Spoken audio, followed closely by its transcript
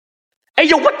Hey,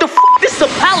 yo, what the f***? This is a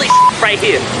palace right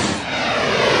here.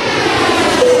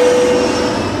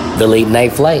 The late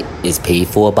night flight is paid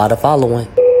for by the following.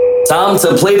 Time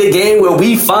to play the game where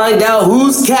we find out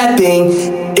who's capping.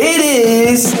 It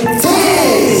is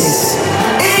This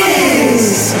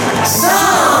Is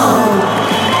Some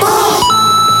Bull.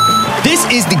 This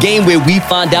is the game where we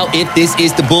find out if this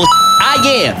is the bull. I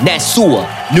am Nasua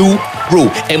New Brew.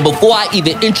 And before I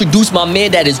even introduce my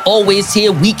man that is always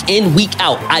here week in, week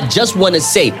out, I just want to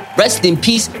say rest in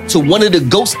peace to one of the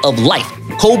ghosts of life,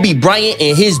 Kobe Bryant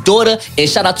and his daughter, and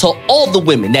shout out to all the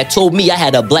women that told me I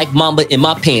had a black mamba in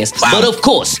my pants. Wow. But of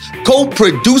course,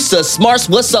 co-producer Smarts,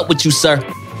 what's up with you, sir?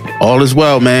 All is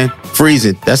well, man.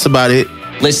 Freezing. That's about it.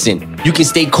 Listen, you can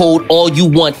stay cold all you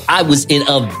want. I was in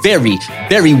a very,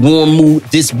 very warm mood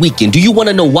this weekend. Do you want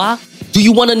to know why?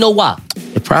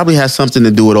 It probably has something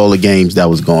to do with all the games that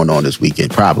was going on this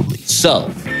weekend, probably.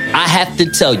 So, I have to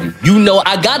tell you,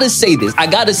 I gotta say this.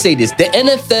 The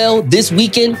NFL this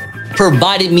weekend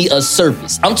provided me a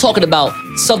service. I'm talking about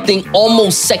something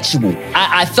almost sexual.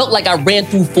 I felt like I ran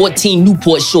through 14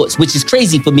 Newport shorts, which is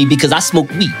crazy for me because I smoke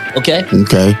weed, okay?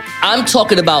 Okay. I'm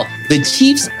talking about the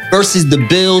Chiefs versus the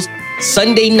Bills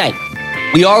Sunday night.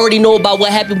 We already know about what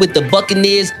happened with the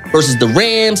Buccaneers versus the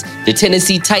Rams, the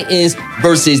Tennessee Titans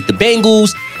versus the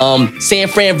Bengals, San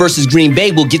Fran versus Green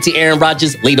Bay. We'll get to Aaron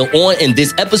Rodgers later on in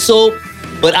this episode.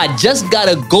 But I just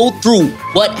gotta go through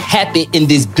what happened in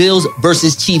this Bills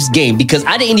versus Chiefs game because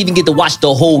I didn't even get to watch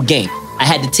the whole game. I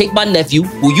had to take my nephew,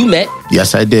 who you met.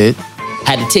 Yes, I did.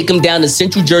 Had to take him down to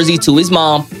Central Jersey to his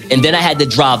mom, and then I had to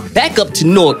drive back up to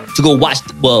Newark to go watch,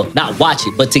 not watch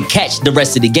it, but to catch the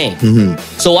rest of the game. Mm-hmm.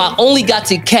 So I only got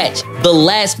to catch the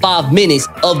last 5 minutes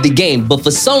of the game, but for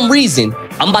some reason,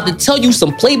 I'm about to tell you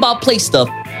some play-by-play stuff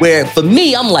where, for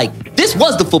me, I'm like, this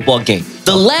was the football game.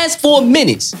 The last 4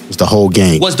 minutes was the whole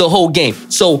game.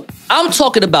 So I'm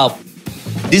talking about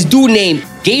this dude named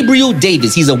Gabriel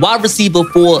Davis. He's a wide receiver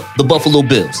for the Buffalo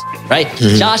Bills, right?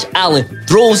 Mm-hmm. Josh Allen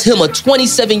throws him a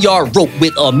 27-yard rope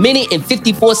with 1 minute and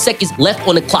 54 seconds left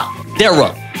on the clock. They're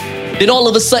up. Then all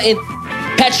of a sudden,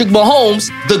 Patrick Mahomes,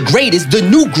 the greatest, the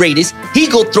new greatest, he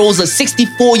throws a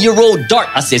 64-year-old dart.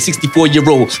 I said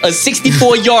 64-year-old. A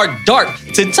 64-yard dart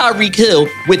to Tyreek Hill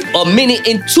with 1 minute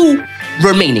and 2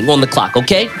 remaining on the clock,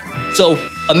 okay? So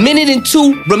 1 minute and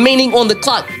 2 remaining on the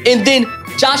clock. And then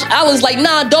Josh Allen's like,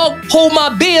 nah, dog, hold my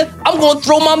beer. I'm going to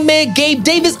throw my man Gabe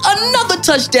Davis another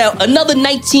touchdown, another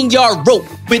 19-yard rope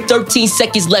with 13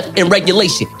 seconds left in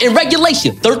regulation.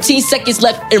 13 seconds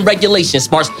left in regulation,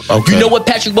 Smarts. Okay. You know what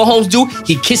Patrick Mahomes do?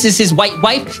 He kisses his white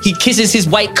wife. He kisses his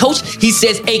white coach. He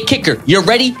says, hey, kicker, you're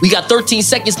ready? We got 13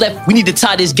 seconds left. We need to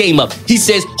tie this game up. He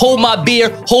says, hold my beer,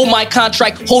 hold my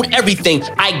contract, hold everything.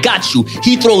 I got you.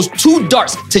 He throws 2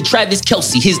 darts to Travis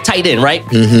Kelce, his tight end, right?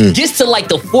 Mm-hmm. Gets to like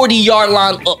the 40-yard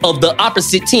line of the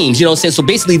opposite teams, you know what I'm saying? So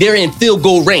basically, they're in field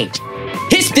goal range.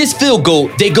 Hits this field goal,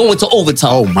 they go into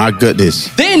overtime. Oh, my goodness.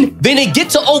 Then they get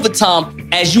to overtime.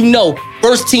 As you know,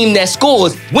 first team that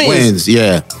scores wins.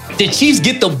 Yeah. The Chiefs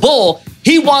get the ball.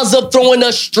 He winds up throwing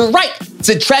a strike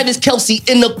to Travis Kelce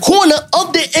in the corner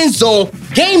of the end zone.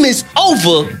 Game is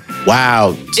over.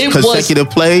 Wow. Consecutive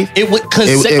play?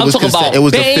 I'm talking about it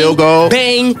was bang, the field goal?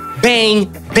 Bang,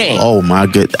 bang, bang. Oh, my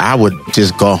good. I would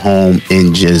just go home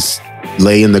and just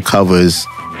lay in the covers.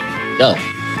 Yo.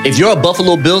 If you're a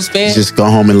Buffalo Bills fan, just go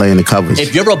home and lay in the covers.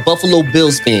 If you're a Buffalo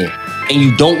Bills fan and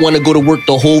you don't want to go to work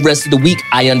the whole rest of the week,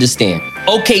 I understand.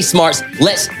 Okay, Smarts,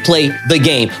 let's play the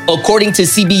game. According to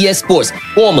CBS Sports,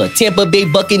 former Tampa Bay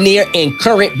Buccaneer and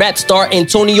current rap star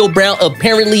Antonio Brown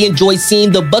apparently enjoyed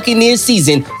seeing the Buccaneers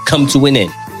season come to an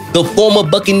end. The former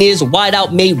Buccaneers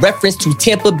wideout made reference to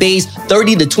Tampa Bay's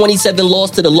 30-27 loss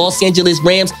to the Los Angeles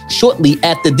Rams shortly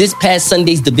after this past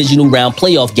Sunday's divisional round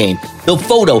playoff game. The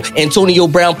photo Antonio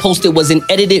Brown posted was an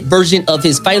edited version of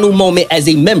his final moment as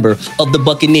a member of the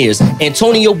Buccaneers.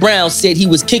 Antonio Brown said he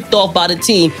was kicked off by the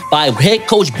team by head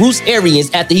coach Bruce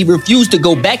Arians after he refused to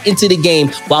go back into the game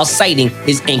while citing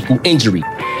his ankle injury.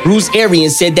 Bruce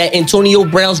Arians said that Antonio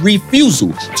Brown's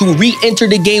refusal to re-enter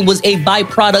the game was a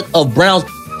byproduct of Brown's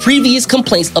previous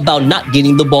complaints about not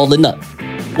getting the ball enough.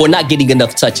 Or not getting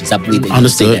enough touches, I believe that you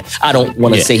say that. I don't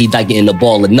want to say he's not getting the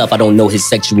ball enough. I don't know his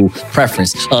sexual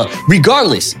preference.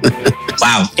 Regardless,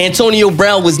 wow, Antonio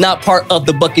Brown was not part of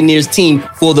the Buccaneers team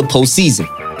for the postseason.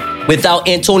 Without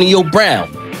Antonio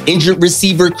Brown, injured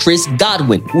receiver Chris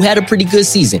Godwin, who had a pretty good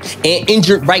season, and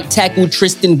injured right tackle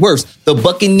Tristan Wirfs, the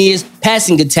Buccaneers'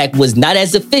 passing attack was not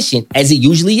as efficient as it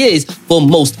usually is for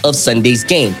most of Sunday's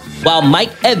game. While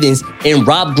Mike Evans and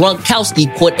Rob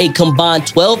Gronkowski caught a combined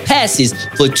 12 passes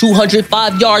for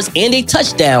 205 yards and a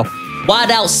touchdown,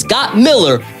 wideout Scott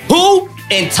Miller, who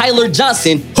and Tyler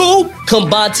Johnson, who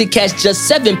combined to catch just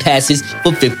 7 passes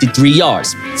for 53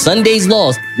 yards. Sunday's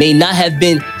loss may not have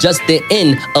been just the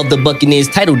end of the Buccaneers'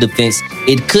 title defense.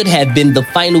 It could have been the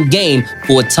final game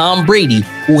for Tom Brady,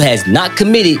 who has not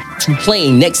committed to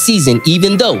playing next season,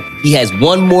 even though he has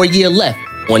 1 more year left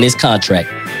on his contract.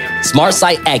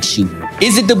 SmartSide asks you,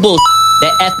 is it the bullshit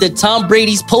that after Tom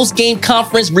Brady's post-game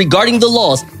conference regarding the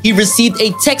loss, he received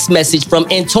a text message from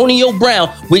Antonio Brown,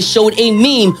 which showed a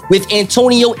meme with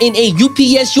Antonio in a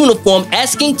UPS uniform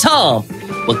asking Tom,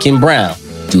 what can Brown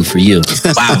do for you?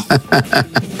 Wow.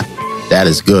 That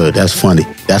is good. That's funny.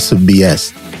 That's some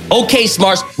BS. Okay,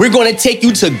 Smarts, we're going to take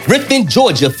you to Griffin,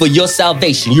 Georgia for your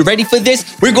salvation. You ready for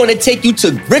this? We're going to take you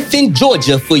to Griffin,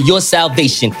 Georgia for your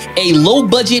salvation. A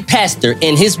low-budget pastor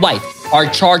and his wife are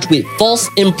charged with false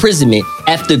imprisonment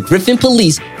after Griffin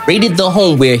police raided the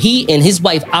home where he and his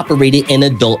wife operated an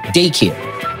adult daycare.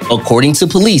 According to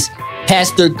police,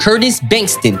 Pastor Curtis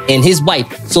Bankston and his wife,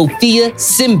 Sophia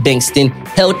Sim Bankston,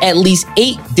 held at least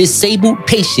 8 disabled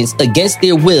patients against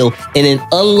their will in an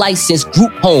unlicensed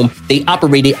group home they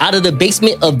operated out of the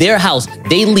basement of their house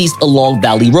they leased along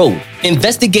Valley Road.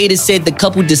 Investigators said the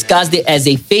couple disguised it as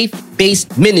a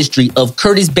faith-based ministry of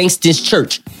Curtis Bankston's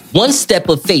church. One step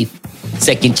of faith,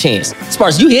 second chance.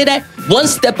 Sparks, you hear that? One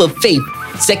step of faith,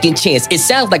 second chance. It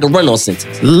sounds like a run-on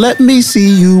sentence. Let me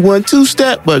see you 1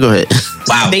 2-step. But go ahead.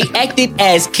 Wow. They acted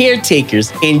as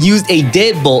caretakers and used a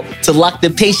deadbolt to lock the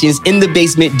patients in the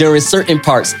basement during certain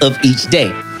parts of each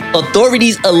day.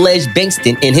 Authorities allege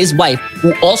Bankston and his wife,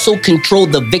 who also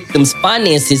controlled the victims'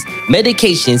 finances,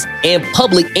 medications, and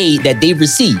public aid that they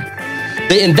received.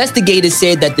 The investigators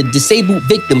said that the disabled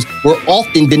victims were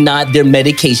often denied their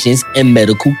medications and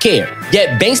medical care.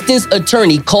 Yet Bankston's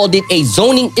attorney called it a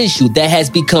zoning issue that has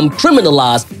become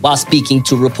criminalized while speaking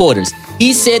to reporters.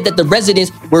 He said that the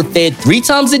residents were fed 3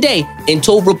 times a day and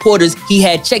told reporters he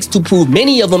had checks to prove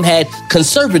many of them had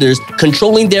conservators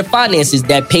controlling their finances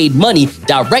that paid money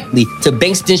directly to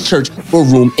Bankston's church for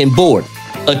room and board.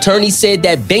 Attorneys said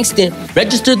that Bankston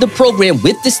registered the program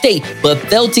with the state but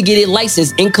failed to get it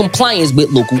licensed in compliance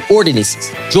with local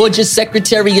ordinances. Georgia's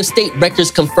Secretary of State records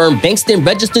confirmed Bankston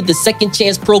registered the Second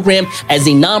Chance program as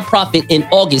a nonprofit in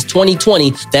August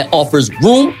 2020 that offers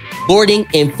room, boarding,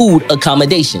 and food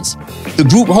accommodations. The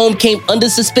group home came under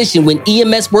suspicion when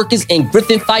EMS workers and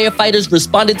Griffin firefighters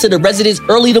responded to the residents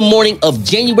early the morning of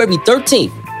January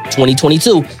 13th,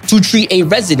 2022, to treat a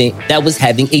resident that was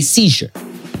having a seizure.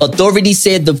 Authorities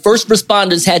said the first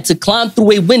responders had to climb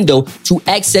through a window to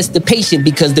access the patient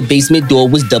because the basement door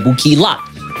was double key locked.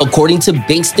 According to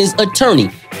Bankston's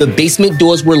attorney, the basement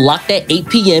doors were locked at 8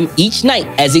 p.m. each night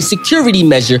as a security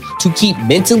measure to keep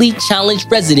mentally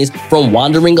challenged residents from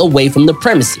wandering away from the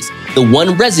premises. The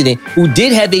one resident who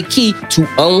did have a key to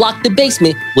unlock the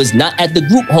basement was not at the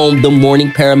group home the morning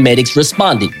paramedics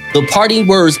responded. The parting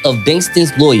words of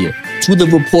Bankston's lawyer to the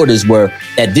reporters were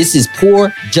that this is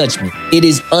poor judgment. It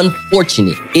is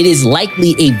unfortunate. It is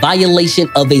likely a violation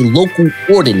of a local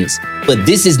ordinance, but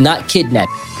this is not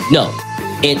kidnapping. No.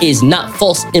 And is not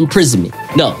false imprisonment.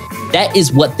 No, that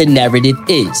is what the narrative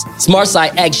is.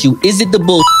 SmartSide asks you, is it the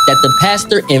bull that the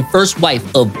pastor and first wife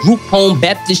of Group Home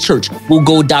Baptist Church will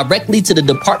go directly to the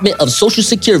Department of Social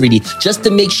Security just to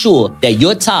make sure that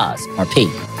your tithes are paid?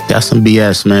 That's some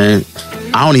BS, man.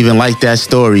 I don't even like that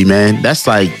story, man. That's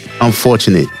like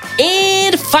unfortunate.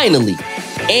 And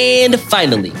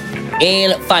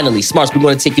finally, Smarts, we're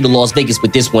going to take you to Las Vegas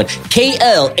with this one.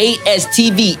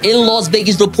 KLAS-TV in Las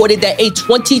Vegas reported that a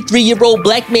 23-year-old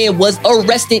black man was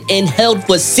arrested and held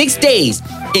for 6 days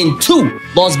in 2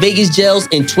 Las Vegas jails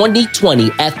in 2020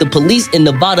 after police in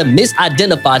Nevada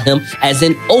misidentified him as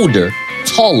an older,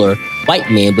 taller white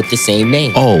man with the same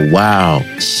name. Oh, wow.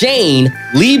 Shane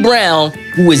Lee Brown,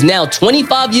 who is now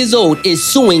 25 years old, is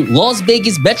suing Las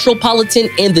Vegas Metropolitan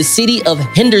and the City of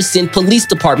Henderson police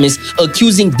departments,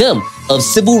 accusing them of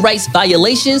civil rights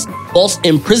violations, false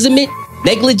imprisonment,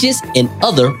 negligence, and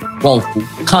other wrongful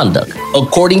conduct.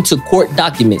 According to court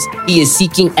documents, he is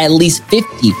seeking at least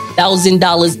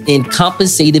 $50,000 in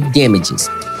compensative damages.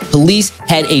 Police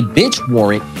had a bench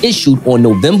warrant issued on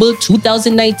November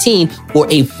 2019 for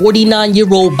a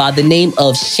 49-year-old by the name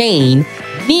of Shane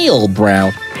Neil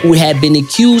Brown, who had been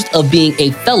accused of being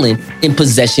a felon in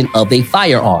possession of a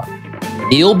firearm.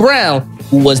 Neil Brown,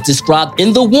 who was described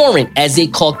in the warrant as a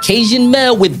Caucasian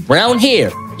male with brown hair,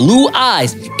 blue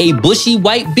eyes, a bushy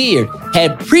white beard,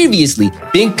 had previously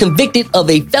been convicted of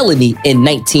a felony in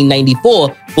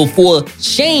 1994 before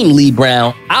Shane Lee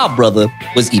Brown, our brother,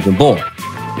 was even born.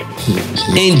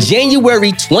 In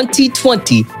January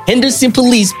 2020, Henderson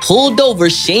police pulled over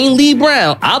Shane Lee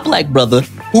Brown, our black brother,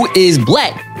 who is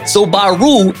black, So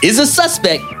Baru is a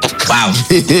suspect. Wow.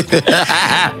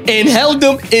 And held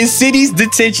him in city's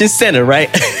detention center, right?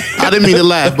 I didn't mean to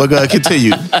laugh, but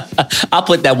continue. I'll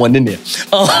put that one in there.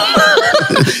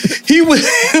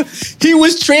 He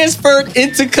was transferred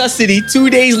into custody 2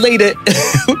 days later.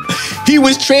 He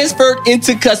was transferred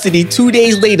into custody 2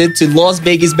 days later to Las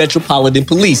Vegas Metropolitan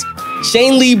Police.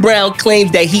 Shane Lee Brown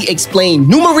claims that he explained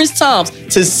numerous times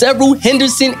to several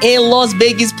Henderson and Las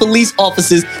Vegas police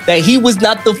officers that he was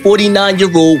not the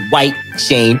 49-year-old white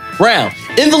Shane Brown.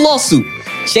 In the lawsuit,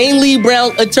 Shane Lee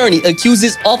Brown's attorney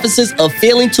accuses officers of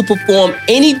failing to perform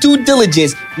any due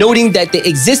diligence, noting that the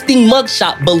existing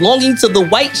mugshot belonging to the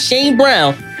white Shane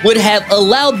Brown would have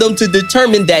allowed them to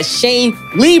determine that Shane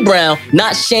Lee Brown,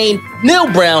 not Shane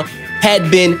Neil Brown,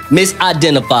 had been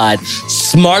misidentified.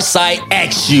 Smarts, I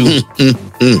ask you.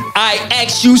 I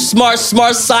ask you, Smarts,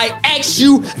 I ask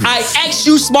you. I ask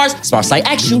you, Smarts, I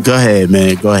ask you. Go ahead,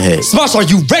 man. Go ahead. Smarts, are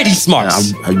you ready,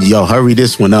 Smarts? Yo, hurry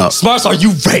this one up. Smarts, are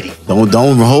you ready?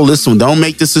 Don't hold this one. Don't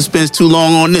make the suspense too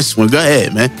long on this one. Go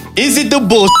ahead, man. Is it the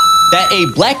bullshit that a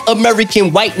black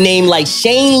American white name like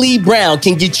Shane Lee Brown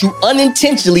can get you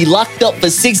unintentionally locked up for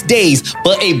 6 days,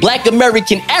 but a black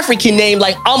American African name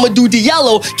like Amadou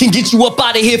Diallo can get you up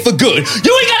out of here for good?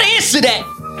 You ain't gotta answer that,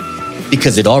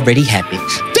 because it already happened.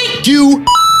 Thank you.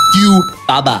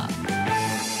 Bye-bye.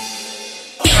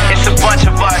 It's a bunch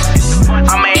of us.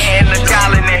 I'm in the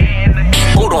colony.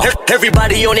 Hold on.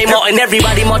 Everybody on their mountain,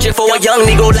 everybody marching for a young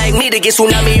nigga like me to get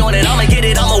tsunami on it. I'ma get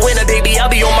it, I'ma win it, baby. I'll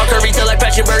be on my curry till I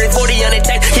crash and bury 40 on it.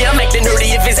 Yeah, I'm acting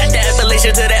nerdy if it's at the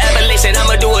Appalachian to the Appalachian.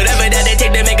 I'ma do whatever that they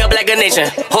take to make a black a nation.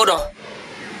 Hold on.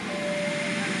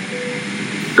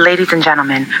 Ladies and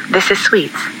gentlemen, this is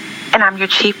Sweets, and I'm your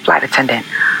chief flight attendant.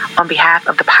 On behalf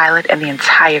of the pilot and the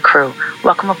entire crew,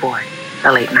 welcome aboard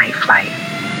the late night flight.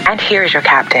 And here is your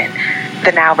captain,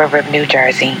 the Nile River of New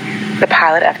Jersey, the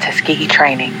pilot of Tuskegee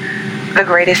Training, the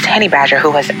greatest honey badger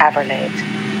who has ever lived,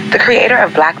 the creator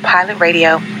of Black Pilot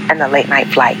Radio and the Late Night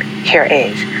Flight. Here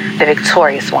is the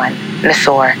victorious one,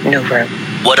 Nasor Nuru.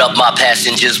 What up, my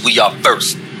passengers? We are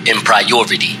first in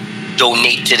priority.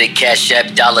 Donate to the Cash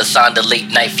App $sign the Late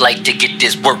Night Flight to get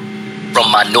this work from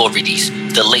minorities.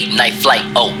 The Late Night Flight.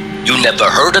 Oh, you never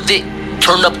heard of it?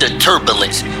 Turn up the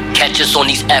turbulence. Catch us on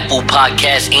these Apple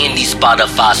Podcasts and these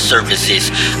Spotify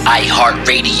services,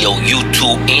 iHeartRadio,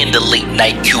 YouTube, and the Late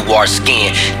Night QR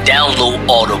scan. Download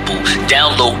Audible,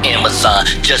 download Amazon,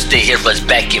 just to hear us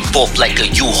back and forth like a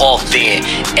U-Haul van.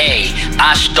 Hey,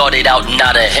 I started out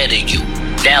not ahead of you.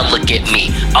 Now look at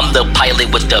me, I'm the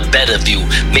pilot with the better view,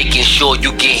 making sure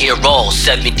you can hear all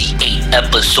 78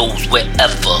 episodes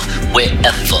wherever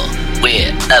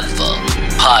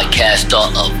podcasts are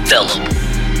available.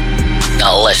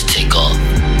 Now let's take off.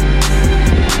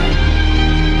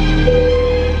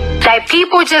 Like,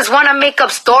 people just want to make up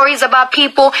stories about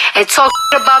people and talk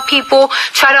about people,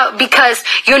 because,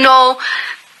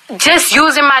 just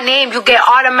using my name, you get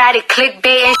automatic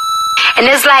clickbait and and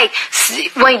it's like,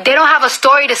 when they don't have a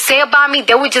story to say about me,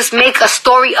 they would just make a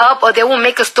story up, or they will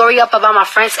make a story up about my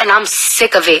friends, and I'm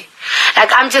sick of it. Like,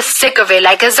 I'm just sick of it.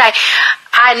 Like, it's like,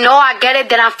 I know I get it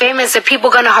that I'm famous and people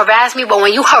gonna harass me, but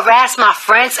when you harass my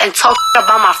friends and talk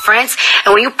about my friends,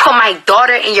 and when you put my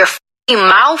daughter in your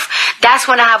mouth, that's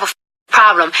when I have a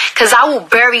problem. Because I will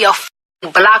bury a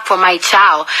block for my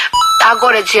child. I'll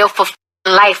go to jail for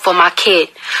life for my kid.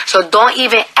 So don't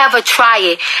even ever try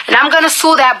it. And I'm gonna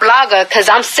sue that blogger because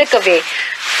I'm sick of it.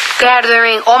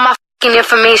 Gathering all my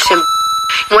information.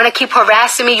 You wanna keep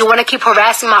harassing me? You wanna keep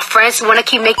harassing my friends? You wanna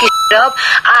keep making up?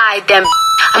 Then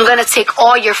I'm gonna take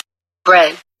all your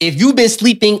bread. If you've been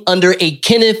sleeping under a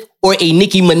Kenneth or a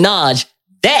Nicki Minaj,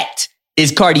 that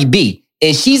is Cardi B.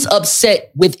 And she's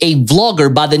upset with a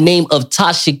vlogger by the name of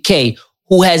Tasha K,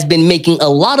 who has been making a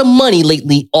lot of money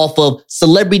lately off of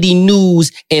celebrity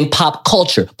news and pop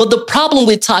culture. But the problem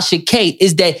with Tasha K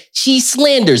is that she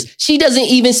slanders. She doesn't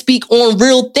even speak on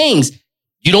real things.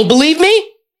 You don't believe me?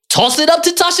 Toss it up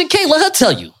to Tasha K. Let her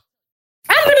tell you.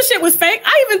 I knew the shit was fake.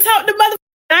 I even talked to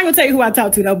I ain't gonna tell you who I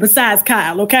talked to though, besides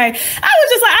Kyle, okay? I was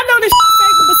just like, I know this shit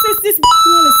fake, but since this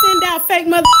wanna send out fake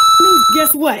news,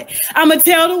 guess what? I'ma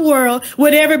tell the world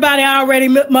what everybody already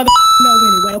know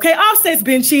anyway, okay? Offset's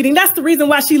been cheating. That's the reason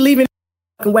why she leaving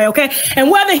the way, okay?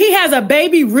 And whether he has a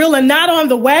baby real or not on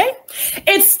the way,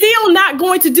 it's still not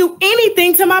going to do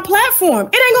anything to my platform.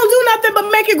 It ain't gonna do nothing but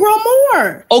make it grow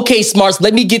more. Okay, Smarts,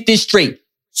 let me get this straight.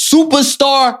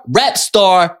 Superstar, rap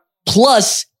star,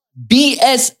 plus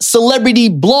BS celebrity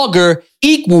blogger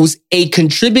equals a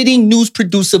contributing news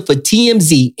producer for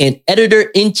TMZ and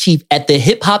editor-in-chief at the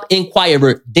Hip Hop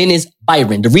Inquirer, Dennis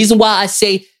Byron. The reason why I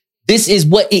say this is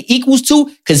what it equals to?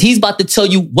 Because he's about to tell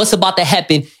you what's about to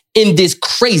happen in this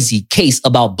crazy case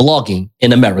about blogging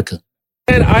in America.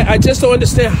 And I just don't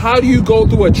understand, how do you go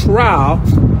through a trial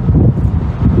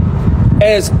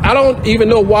as I don't even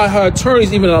know why her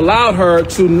attorneys even allowed her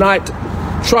to not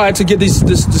try to get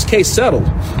this case settled.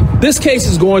 This case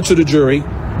is going to the jury.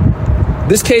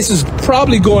 This case is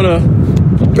probably going to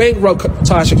bankrupt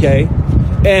Tasha K.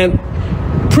 And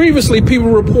previously, people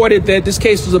reported that this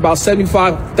case was about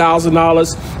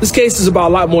 $75,000. This case is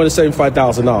about a lot more than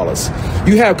 $75,000.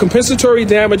 You have compensatory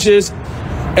damages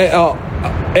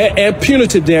and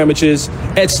punitive damages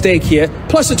at stake here,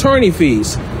 plus attorney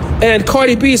fees. And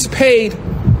Cardi B is paid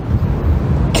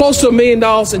close to $1 million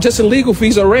just in legal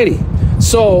fees already.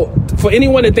 So for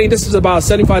anyone to think this is about a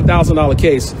 $75,000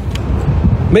 case,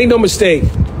 make no mistake,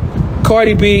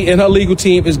 Cardi B and her legal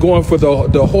team is going for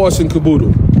the horse and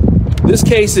caboodle. This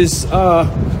case is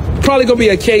probably going to be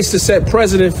a case to set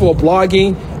precedent for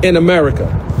blogging in America.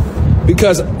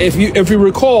 Because if you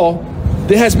recall,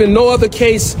 there has been no other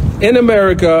case in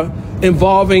America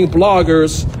involving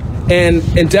bloggers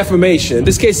and defamation.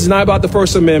 This case is not about the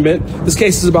First Amendment. This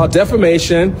case is about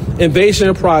defamation, invasion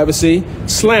of privacy,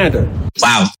 slander.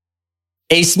 Wow.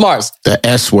 Hey, Smarts. The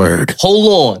S word.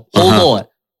 Hold on.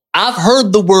 I've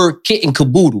heard the word kit and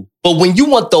caboodle, but when you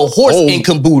want the horse and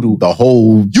caboodle,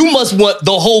 you must want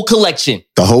the whole collection.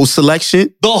 The whole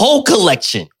selection? The whole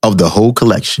collection. Of the whole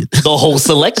collection. The whole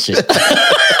selection.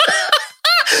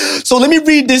 So let me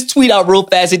read this tweet out real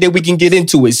fast and then we can get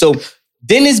into it. So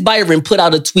Dennis Byron put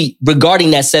out a tweet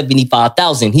regarding that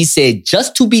 $75,000. He said,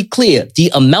 just to be clear,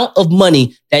 the amount of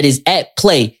money that is at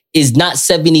play is not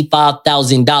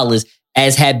 $75,000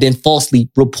 as had been falsely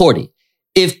reported.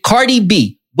 If Cardi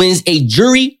B wins a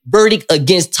jury verdict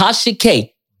against Tasha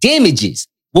K, damages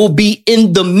will be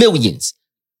in the millions.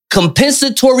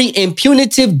 Compensatory and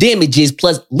punitive damages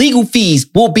plus legal fees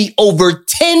will be over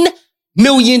 $10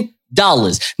 million.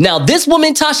 Now, this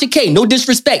woman, Tasha K, no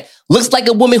disrespect, looks like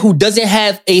a woman who doesn't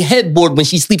have a headboard when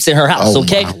she sleeps in her house,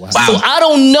 okay? Wow. So I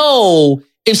don't know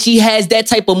if she has that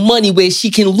type of money where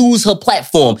she can lose her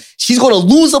platform. She's going to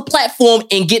lose a platform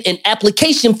and get an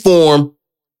application form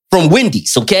from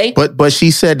Wendy's, okay? But she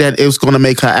said that it was going to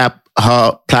make her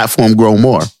platform grow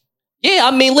more. Yeah,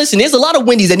 I mean, listen, there's a lot of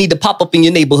Wendy's that need to pop up in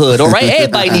your neighborhood, all right?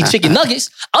 Everybody needs chicken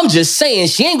nuggets. I'm just saying,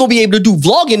 she ain't going to be able to do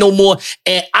vlogging no more,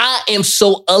 and I am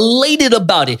so elated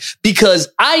about it because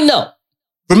I know.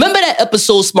 Remember that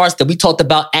episode, Smarts, that we talked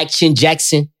about Action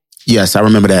Jackson? Yes, I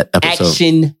remember that episode.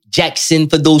 Action Jackson,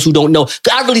 for those who don't know.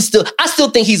 I still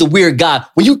think he's a weird guy.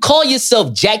 When you call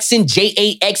yourself Jackson,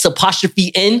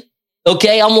 Jax''N,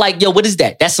 okay, I'm like, yo, what is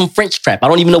that? That's some French crap. I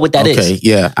don't even know what that is. Okay,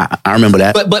 yeah, I remember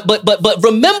that. But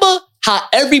remember how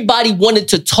everybody wanted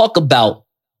to talk about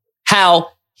how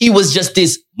he was just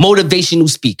this motivational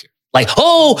speaker. Like,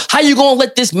 oh, how you gonna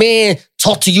let this man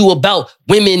talk to you about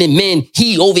women and men?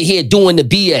 He over here doing the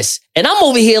BS. And I'm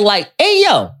over here like, hey,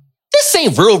 yo, this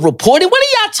ain't real reporting. What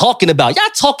are y'all talking about? Y'all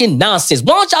talking nonsense.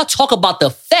 Why don't y'all talk about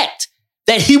the fact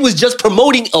that he was just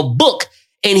promoting a book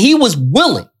and he was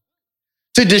willing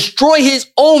to destroy his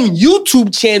own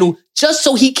YouTube channel just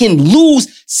so he can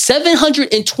lose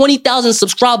 720,000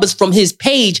 subscribers from his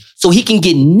page so he can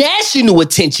get national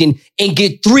attention and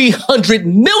get 300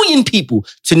 million people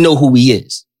to know who he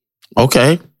is.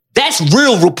 Okay. That's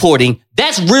real reporting.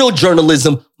 That's real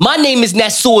journalism. My name is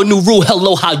Nasur Nuru.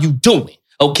 Hello, how you doing?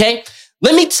 Okay?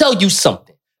 Let me tell you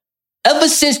something. Ever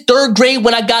since third grade,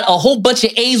 when I got a whole bunch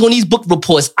of A's on these book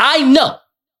reports, I know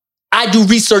I do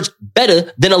research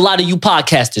better than a lot of you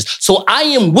podcasters. So I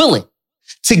am willing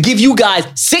to give you guys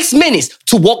 6 minutes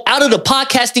to walk out of the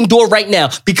podcasting door right now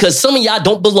because some of y'all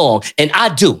don't belong and I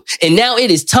do. And now it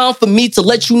is time for me to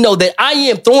let you know that I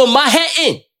am throwing my hat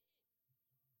in.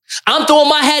 I'm throwing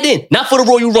my hat in, not for the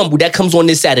Royal Rumble that comes on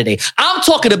this Saturday. I'm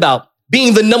talking about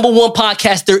being the #1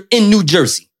 podcaster in New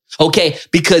Jersey. Okay?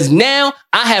 Because now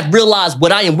I have realized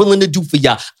what I am willing to do for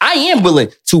y'all. I am willing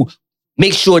to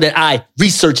make sure that I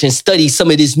research and study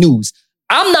some of this news.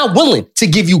 I'm not willing to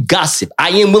give you gossip. I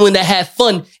am willing to have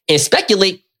fun and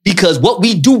speculate because what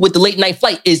we do with the late night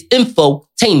flight is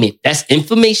infotainment. That's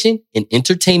information and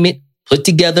entertainment put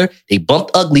together. They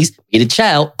bumped uglies, made a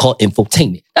child called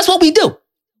infotainment. That's what we do.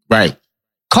 Right.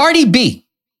 Cardi B,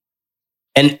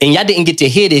 and y'all didn't get to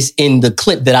hear this in the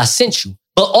clip that I sent you,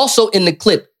 but also in the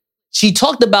clip, she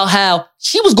talked about how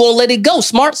she was going to let it go,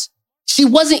 Smarts. She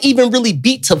wasn't even really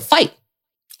beat to fight.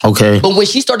 Okay. But when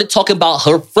she started talking about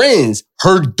her friends,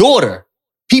 her daughter,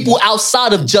 people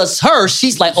outside of just her,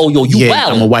 she's like, oh, yo, you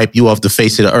wild. I'm going to wipe you off the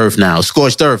face of the earth now.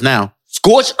 Scorched earth now.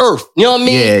 Scorched earth. You know what I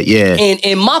mean? Yeah.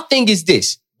 And my thing is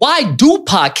this. Why do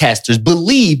podcasters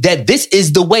believe that this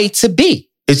is the way to be?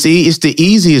 It's the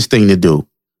easiest thing to do.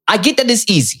 I get that it's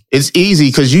easy. It's easy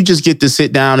because you just get to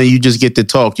sit down and you just get to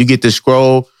talk. You get to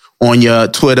scroll on your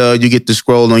Twitter. You get to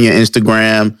scroll on your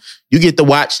Instagram. You get to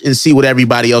watch and see what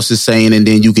everybody else is saying, and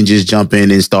then you can just jump in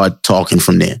and start talking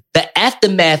from there. The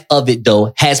aftermath of it,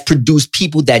 though, has produced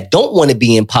people that don't want to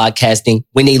be in podcasting.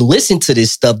 When they listen to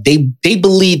this stuff, they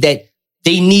believe that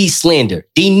they need slander.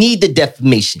 They need the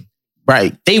defamation.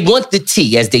 Right. They want the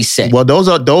tea, as they say. Well, those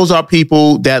are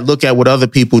people that look at what other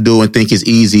people do and think is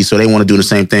easy, so they want to do the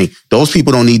same thing. Those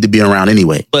people don't need to be around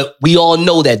anyway. But we all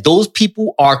know that those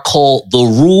people are called the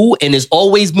rule, and there's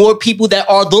always more people that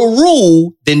are the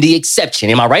rule than the exception.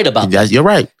 Am I right about that? You're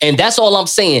right. And that's all I'm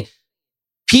saying.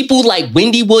 People like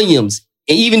Wendy Williams,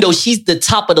 and even though she's the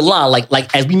top of the line,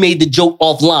 like as we made the joke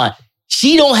offline,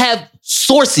 she don't have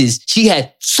sources. She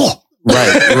had source.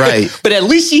 Right. But at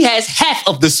least she has half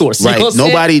of the source. Right. You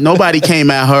know Nobody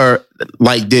came at her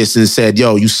like this and said,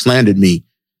 yo, you slandered me.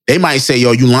 They might say,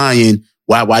 yo, you lying.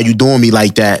 Why you doing me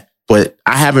like that? But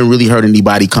I haven't really heard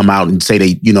anybody come out and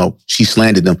say she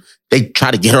slandered them. They try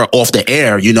to get her off the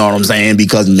air, you know what I'm saying?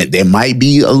 Because there might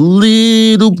be a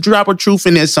little drop of truth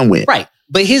in there somewhere. Right.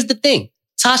 But here's the thing.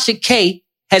 Tasha K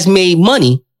has made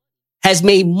money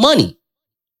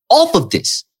off of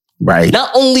this. Right.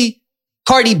 Not only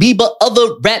Cardi B, but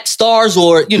other rap stars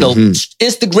or,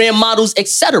 Instagram models,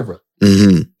 etc.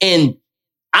 Mm-hmm. And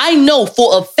I know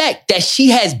for a fact that she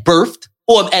has birthed,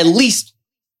 or at least,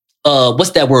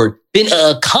 been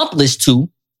accomplished to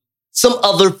some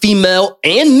other female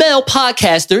and male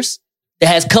podcasters that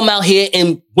has come out here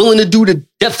and willing to do the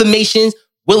defamations,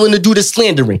 willing to do the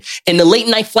slandering. And the late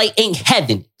night flight ain't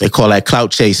having it. They call that clout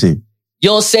chasing. You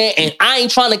know what I'm saying? And I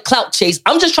ain't trying to clout chase.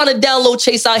 I'm just trying to download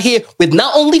chase out here with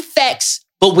not only facts,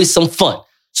 but with some fun.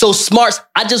 So Smarts,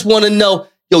 I just want to know,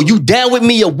 yo, you down with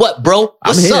me or what, bro?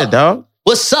 I'm here, dog.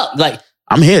 What's up?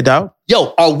 I'm here, dog.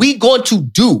 Yo, are we going to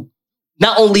do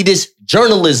not only this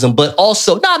journalism, but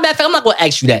also, matter of fact, I'm not going to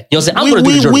ask you that. You know what I'm saying? I'm going to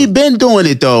do the journalism. We've been doing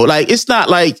it though. It's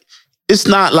not like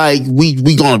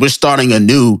we're starting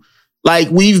anew.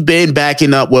 We've been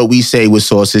backing up what we say with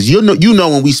sources. You know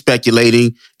when we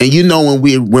speculating, and you know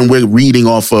when we're reading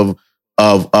off of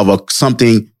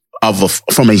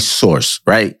from a source,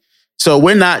 right? So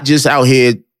we're not just out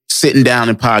here sitting down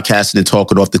and podcasting and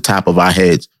talking off the top of our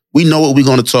heads. We know what we're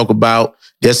going to talk about.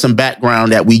 There's some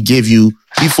background that we give you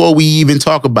before we even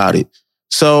talk about it.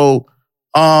 So,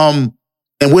 and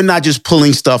we're not just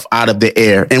pulling stuff out of the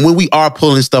air. And when we are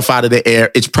pulling stuff out of the air,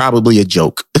 it's probably a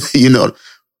joke, And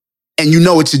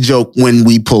it's a joke when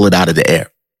we pull it out of the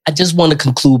air. I just want to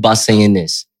conclude by saying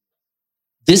this.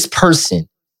 This person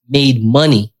made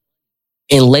money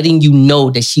in letting you know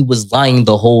that she was lying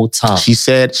the whole time. She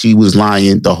said she was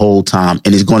lying the whole time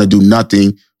and is going to do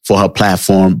nothing for her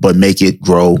platform but make it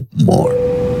grow more.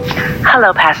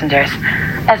 Hello, passengers.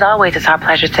 As always, it's our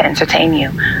pleasure to entertain you.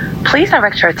 Please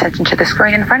direct your attention to the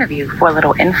screen in front of you for a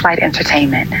little in-flight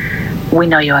entertainment. We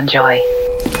know you'll enjoy.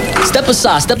 Step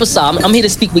aside. I'm here to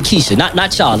speak with Keisha,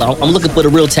 not y'all. I'm looking for the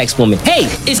real tax woman. Hey,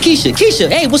 it's Keisha.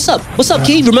 Hey, what's up?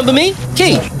 Key? Remember me?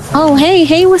 Key. Oh,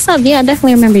 hey, what's up? Yeah, I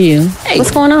definitely remember you. Hey. What's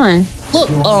going on? Look,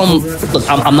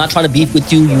 I'm not trying to beef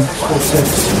with you. You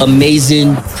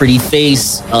amazing, pretty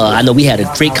face. I know we had a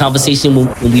great conversation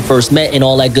when we first met and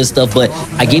all that good stuff, but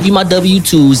I gave you my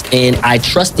W-2s and I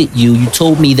trusted you. You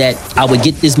told me that I would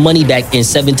get this money back in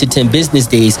 7 to 10 business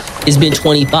days. It's been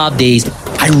 25 days.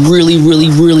 I really, really,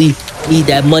 really need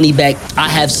that money back. I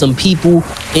have some people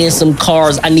and some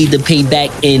cars I need to pay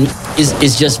back, and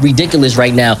it's just ridiculous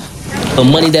right now. The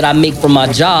money that I make from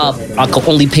my job, I can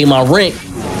only pay my rent.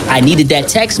 I needed that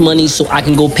tax money so I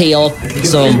can go pay off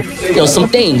some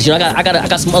things. I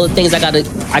got some other things I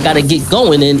gotta get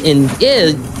going, and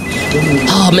yeah.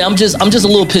 Oh man, I'm just a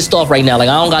little pissed off right now. I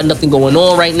don't got nothing going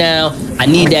on right now. I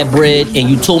need that bread, and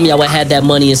you told me I would have that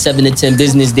money in 7 to 10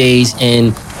 business days,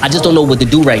 and I just don't know what to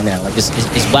do right now.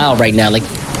 It's wild right now.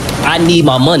 I need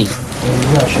my money.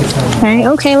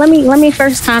 Okay. Let me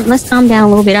first let's calm down a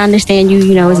little bit. I understand you.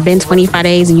 It's been 25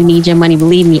 days and you need your money.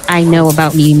 Believe me, I know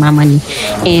about needing my money,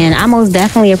 and I most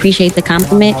definitely appreciate the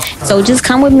compliment. So just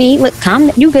come with me. Look,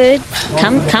 you good?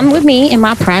 Come with me in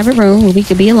my private room where we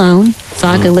could be alone, so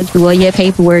I could look through all your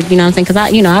paperwork. You know what I'm saying? Because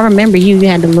I remember you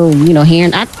had the little hair,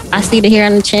 and I see the hair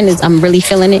on the chin. I'm really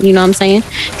feeling it. You know what I'm saying?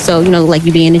 So like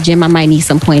you be in the gym, I might need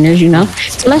some pointers.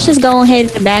 So let's just go ahead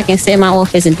in the back and sit in my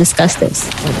office and discuss this.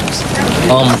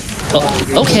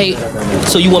 Okay,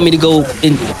 so you want me to go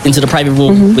into the private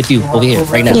room with you over here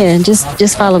right now? Yeah,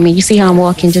 just follow me. You see how I'm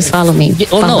walking? Just follow me. Yeah,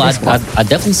 I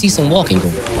definitely see some walking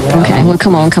going. Okay, well,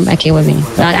 come back here with me.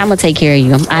 I'm gonna take care of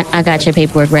you. I got your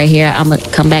paperwork right here. I'm gonna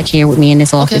come back here with me in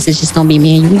this office. It's just gonna be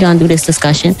me and you. We gonna do this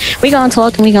discussion. We gonna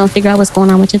talk and we gonna figure out what's going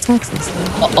on with your taxes.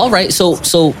 All right. So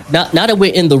now that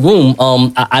we're in the room,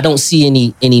 I don't see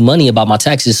any money about my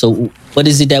taxes. So what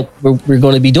is it that we're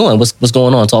going to be doing? What's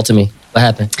going on? Talk to me. What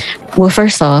happened? Well,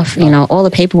 first off, all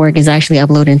the paperwork is actually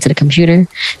uploaded into the computer.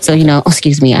 So,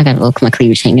 excuse me, I got my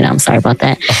cleavage hanging out. I'm sorry about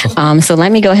that. So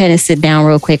let me go ahead and sit down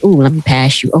real quick. Ooh, let me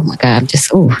pass you. Oh my God,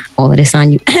 all of this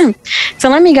on you. So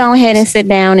let me go ahead and sit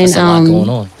down and That's a lot going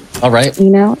on. All right.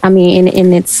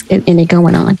 And it's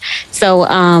going on. So,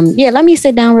 let me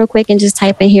sit down real quick and just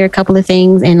type in here a couple of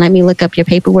things and let me look up your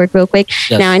paperwork real quick.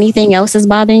 Yes. Now, anything else is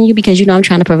bothering you? Because, I'm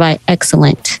trying to provide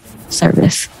excellent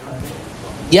service.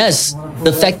 Yes.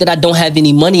 The fact that I don't have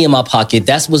any money in my pocket,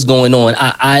 that's what's going on.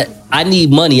 I need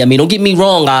money. I mean, don't get me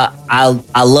wrong.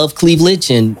 I love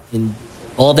cleavage and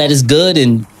all that is good.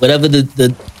 And whatever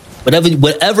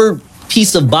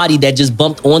piece of body that just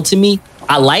bumped onto me,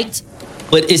 I liked.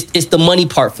 But it's the money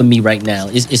part for me right now.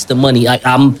 It's the money.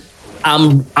 I'm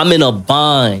in a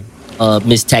bind,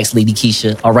 Miss Tax Lady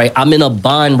Keisha. All right, I'm in a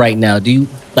bind right now.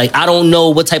 I don't know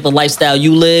what type of lifestyle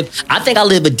you live. I think I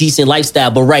live a decent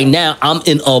lifestyle, but right now I'm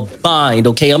in a bind.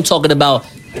 Okay, I'm talking about.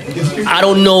 I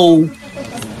don't know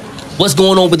what's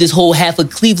going on with this whole half of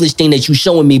cleavage thing that you're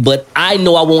showing me, but I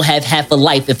know I won't have half a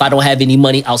life if I don't have any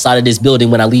money outside of this building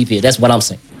when I leave here. That's what I'm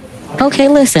saying. Okay,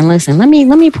 listen. Let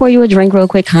me pour you a drink real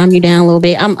quick, calm you down a little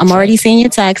bit. I'm already seeing your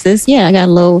taxes. Yeah, I got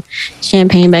a little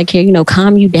champagne back here.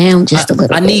 Calm you down just a little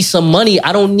bit. I need some money.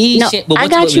 I don't need I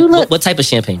got you. Look. What type of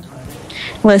champagne?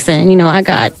 Listen, I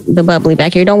got the bubbly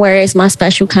back here. Don't worry, it's my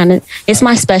special it's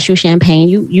my special champagne.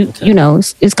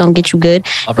 It's gonna get you good.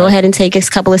 Right. Go ahead and take a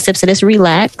couple of sips of this.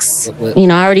 Relax. I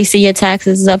already see your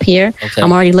taxes up here. Okay.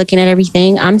 I'm already looking at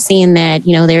everything. I'm seeing that,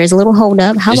 there is a little hold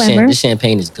up. However, this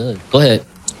champagne is good. Go ahead.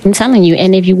 I'm telling you,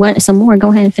 and if you want some more,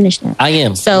 go ahead and finish that. I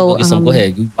am. So go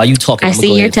ahead. While you talking, I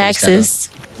see your taxes.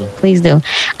 Please do.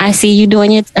 I see you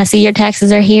doing it. I see your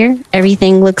taxes are here.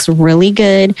 Everything looks really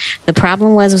good. The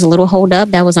problem was a little hold up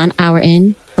that was on our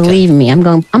end. Believe me,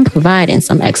 I'm providing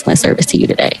some excellent service to you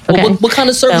today. Okay. Well, what kind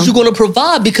of service you going to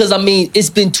provide? Because it's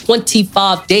been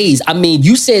 25 days.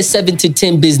 You said 7 to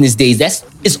 10 business days.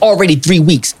 It's already 3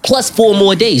 weeks plus 4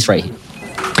 more days right here.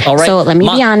 All right. So let me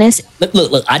be honest.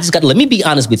 Look. Let me be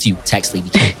honest with you, Tax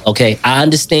Lady. Okay. I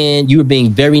understand you were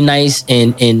being very nice,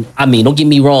 and don't get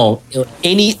me wrong.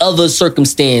 Any other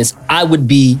circumstance, I would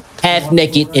be half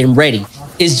naked and ready.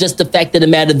 It's just the fact of the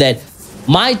matter that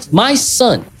my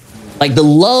son, the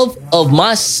love of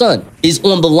my son, is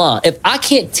on the line. If I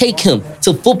can't take him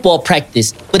to football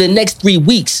practice for the next 3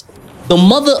 weeks, the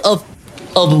mother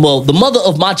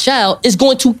of my child is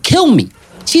going to kill me.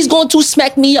 She's going to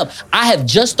smack me up. I have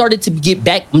just started to get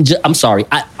back. I'm sorry,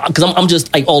 because I'm just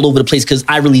all over the place because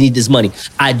I really need this money.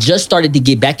 I just started to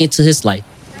get back into his life.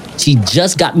 She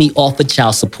just got me off of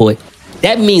child support.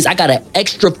 That means I got an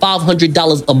extra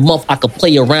 $500 a month I could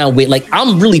play around with.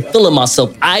 I'm really feeling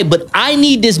myself. But I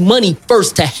need this money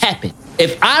first to happen.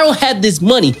 If I don't have this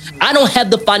money, I don't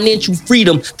have the financial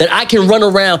freedom that I can run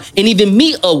around and even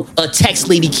meet a tax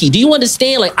lady key. Do you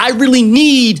understand?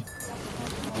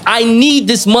 I need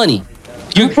this money.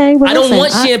 I don't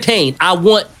want champagne. I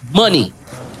want money.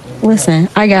 Listen,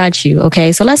 I got you.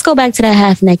 Okay, so let's go back to that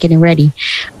half naked and ready.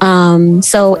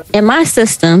 So in my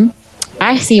system,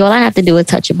 I see all I have to do is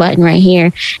touch a button right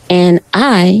here, and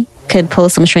I could pull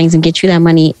some strings and get you that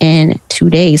money in 2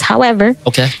 days. However,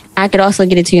 I could also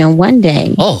get it to you in 1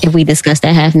 day if we discuss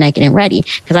that half naked and ready.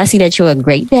 Because I see that you're a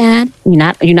great dad. You're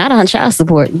not on child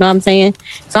support. You know what I'm saying?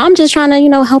 So I'm just trying to,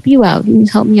 help you out. You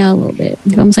just help me out a little bit.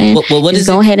 You know what I'm saying? Just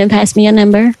go ahead and pass me your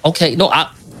number. Okay. No.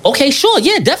 Okay. Sure.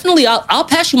 Yeah. Definitely. I'll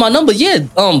pass you my number. Yeah.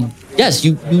 Yes,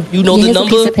 you know the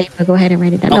number. A piece of paper. Go ahead and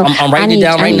write it down. No, I'm writing it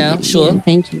down right now. Sure. Yeah,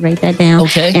 thank you. Write that down.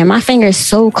 Okay. And my finger is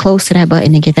so close to that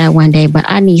button to get that 1 day, but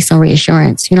I need some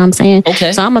reassurance. You know what I'm saying?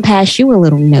 Okay. So I'm gonna pass you a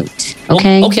little note.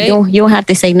 Okay. Okay. You don't have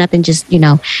to say nothing. Just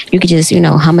you could just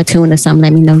hum a tune or something.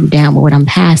 Let me know you down with what I'm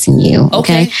passing you.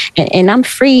 Okay. And I'm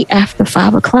free after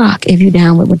 5 o'clock if you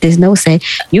down with what this note say.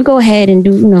 You go ahead and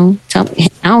do. Tell me,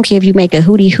 I don't care if you make a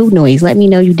hootie hoo noise. Let me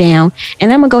know you down, and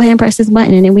then I'm gonna go ahead and press this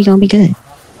button, and then we gonna be good.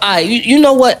 You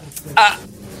know what?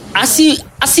 I see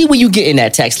where you getting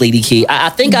at, Tax Lady Key. I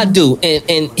think I do.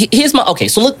 And here's my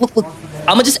so look.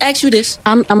 I'm gonna just ask you this.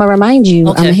 I'm gonna remind you.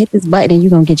 Okay. I'm gonna hit this button and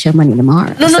you're gonna get your money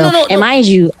tomorrow. No. And mind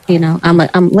you,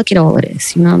 I'm look at all of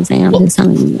this. You know what I'm saying? I'm just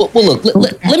telling you. Well,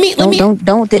 look. Let me.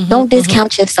 Don't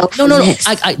discount yourself. No.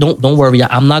 I don't worry.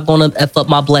 I'm not gonna F up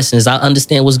my blessings. I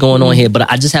understand what's going on here,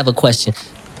 but I just have a question.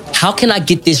 How can I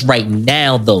get this right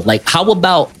now, though? Like, how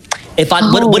about if I?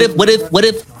 What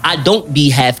if I don't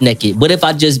be half naked? What if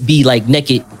I just be like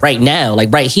naked right now,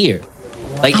 like right here,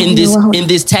 like in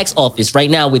this tax office right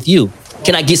now with you?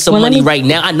 Can I get some money right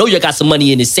now? I know you got some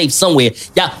money in the safe somewhere.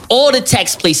 Yeah, all the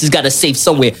tax places got a safe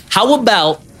somewhere. How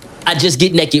about I just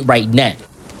get naked right now?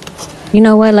 You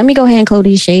know what? Let me go ahead and close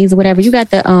these shades or whatever. You got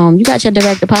you got your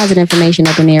direct deposit information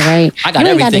up in there, right? I got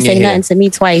everything in here. You ain't got to say nothing to me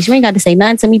twice. You ain't got to say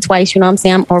nothing to me twice. You know what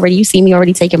I'm saying? You see me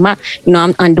already taking my,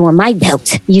 I'm undoing my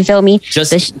belt. You feel me?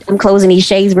 I'm closing these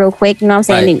shades real quick. You know what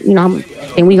I'm saying?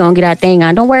 Right. And we going to get our thing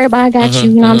on. Don't worry about it. I got you.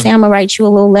 You know what I'm saying? I'm going to write you a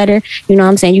little letter. You know what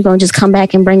I'm saying? You're going to just come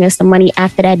back and bring us some money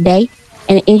after that day.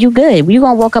 And you good. You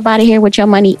gonna walk up out of here with your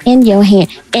money in your hand,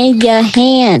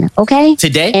 okay?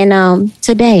 Today? And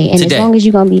today. And today. As long as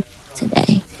you're gonna be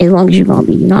today, as long as you're gonna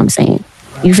be, you know what I'm saying?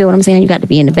 You feel what I'm saying? You got to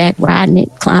be in the back, riding it,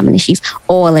 climbing the sheets,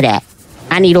 all of that.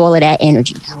 I need all of that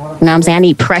energy. You know what I'm saying? I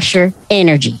need pressure,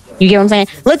 energy. You get what I'm saying?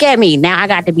 Look at me now. I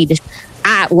got to be this.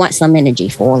 I want some energy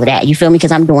for all of that. You feel me?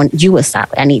 Because I'm doing you a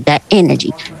solid. I need that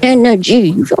energy.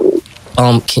 You feel me?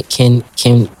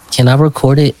 Can I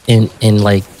record it and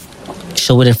like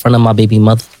show it in front of my baby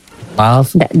mother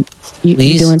live?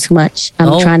 You're doing too much.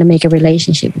 I'm trying to make a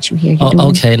relationship with you here.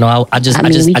 Okay. No, I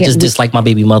just dislike my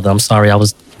baby mother. I'm sorry. I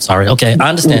was sorry. Okay, I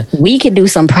understand. We could do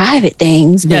some private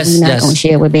things, but we're not going to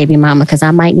share with baby mama because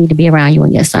I might need to be around you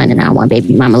and your son, and I want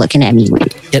baby mama looking at me.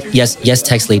 Yes,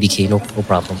 text Lady Key. No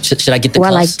problem. Should I get the cuffs?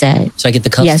 I like that. Should I get the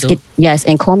cuffs too? Yes,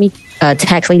 and call me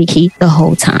Tax Lady Key the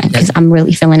whole time because I'm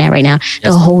really feeling that right now. Yes.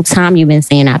 The whole time you've been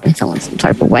saying I've been feeling some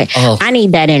type of way. I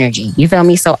need that energy. You feel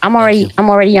me? So I'm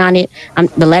already on it.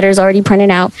 The letter's already printed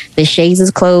out. The shades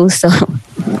is closed. So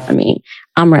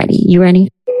I'm ready. You ready?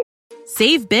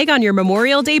 Save big on your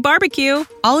Memorial Day barbecue,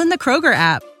 all in the Kroger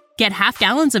app. Get half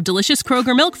gallons of delicious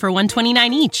Kroger milk for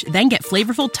 $1.29 each. Then get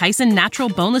flavorful Tyson natural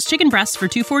boneless chicken breasts for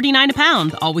 $2.49 a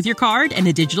pound, all with your card and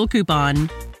a digital coupon.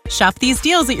 Shop these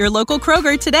deals at your local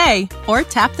Kroger today, or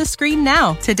tap the screen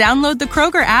now to download the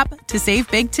Kroger app to save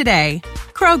big today.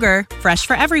 Kroger, fresh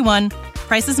for everyone.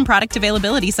 Prices and product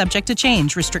availability subject to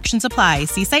change. Restrictions apply.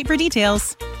 See site for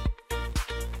details.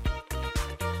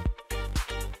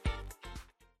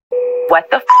 What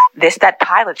the This that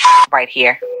pilot right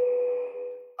here.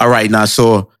 All right, now,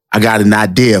 so I got an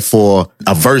idea for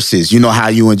a versus. You know how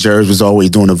you and Jerz was always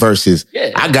doing the verses.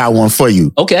 Yeah. I got one for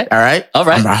you. Okay. All right? All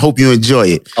right. I hope you enjoy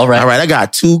it. All right. I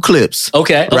got 2 clips.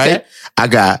 Okay. Right? I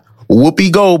got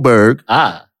Whoopi Goldberg.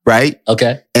 Right?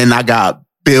 Okay. And I got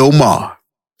Bill Maher.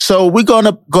 So we're going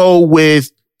to go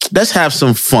with, let's have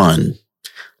some fun.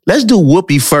 Let's do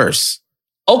Whoopi first.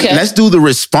 Okay. Let's do the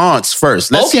response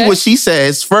first. Let's see what she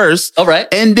says first. All right.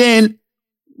 And then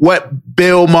what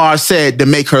Bill Maher said to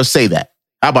make her say that.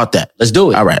 How about that? Let's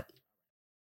do it. All right.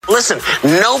 Listen,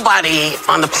 nobody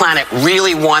on the planet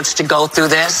really wants to go through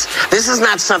this. This is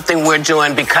not something we're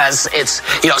doing because it's,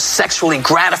 sexually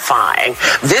gratifying.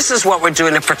 This is what we're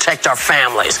doing to protect our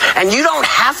families. And you don't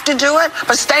have to do it,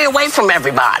 but stay away from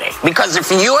everybody. Because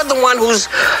if you're the one who's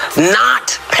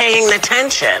not paying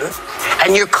attention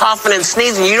and you're coughing and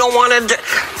sneezing, you don't want to,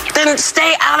 then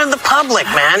stay out of the public,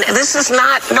 man. This is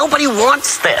not, nobody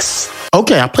wants this.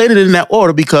 Okay, I played it in that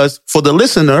order because for the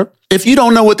listener, if you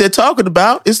don't know what they're talking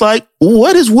about, it's like,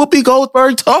 what is Whoopi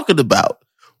Goldberg talking about?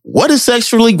 What is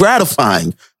sexually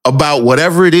gratifying about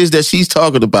whatever it is that she's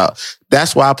talking about?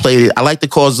 That's why I played it. I like to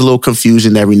cause a little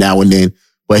confusion every now and then,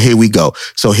 but here we go.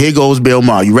 So here goes Bill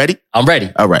Maher. You ready? I'm ready.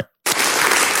 All right.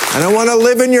 I don't want to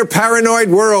live in your paranoid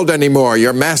world anymore,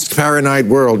 your masked paranoid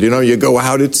world. You go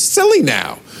out, it's silly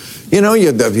now. You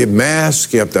have to have your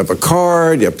mask, you have to have a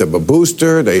card, you have to have a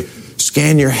booster, they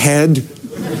scan your head.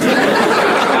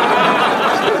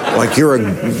 Like you're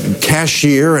a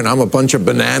cashier and I'm a bunch of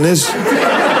bananas.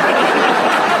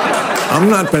 I'm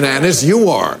not bananas, you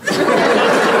are.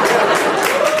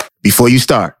 Before you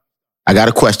start, I got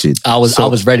a question. I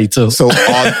was ready too. So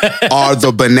are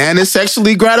the bananas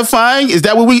sexually gratifying? Is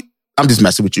that what I'm just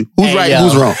messing with you. Who's right?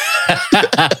 Who's wrong?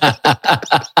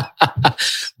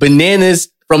 Bananas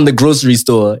from the grocery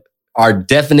store are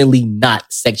definitely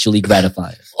not sexually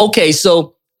gratifying. Okay,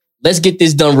 so let's get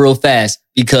this done real fast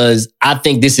because I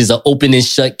think this is an open and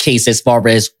shut case as far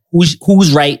as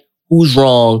who's right, who's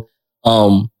wrong,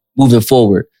 moving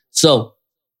forward. So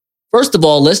first of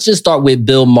all, let's just start with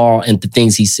Bill Maher and the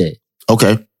things he said.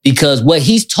 Okay. Because what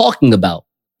he's talking about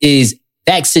is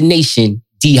vaccination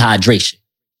dehydration.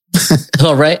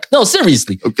 All right? No,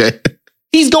 seriously. Okay.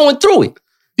 He's going through it.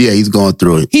 Yeah, he's going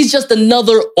through it. He's just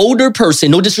another older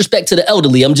person. No disrespect to the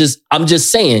elderly. I'm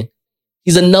just saying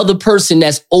he's another person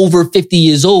that's over 50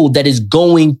 years old that is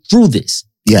going through this.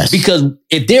 Yes. Because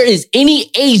if there is any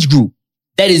age group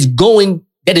that is getting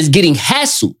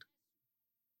hassled,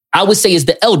 I would say it's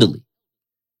the elderly.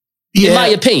 In my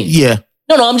opinion. Yeah.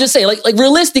 No, I'm just saying, like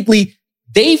realistically,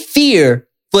 they fear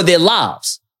for their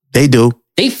lives. They do.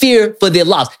 They fear for their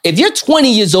lives. If you're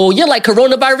 20 years old, you're like,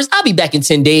 coronavirus, I'll be back in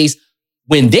 10 days.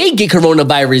 When they get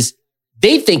coronavirus,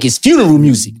 they think it's funeral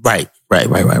music. Right.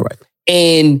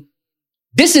 And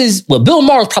this is, Bill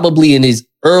Maher's probably in his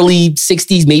early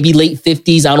 60s, maybe late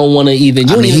 50s. I don't want to even...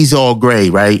 he's all gray,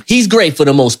 right? He's gray for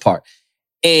the most part.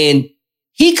 And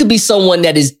he could be someone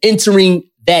that is entering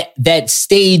that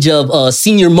stage of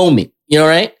senior moment, you know,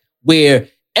 right? Where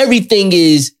everything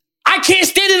is, I can't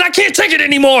stand it, I can't take it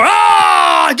anymore.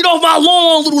 Get off my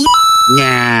lawn, little...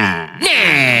 Nah,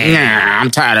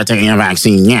 I'm tired of taking a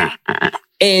vaccine. Yeah.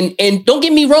 And don't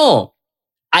get me wrong.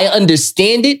 I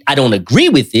understand it. I don't agree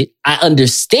with it. I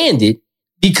understand it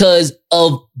because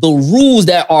of the rules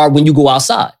that are when you go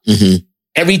outside. Mm-hmm.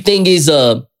 Everything is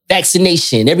a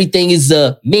vaccination. Everything is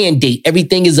a mandate.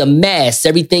 Everything is a mask.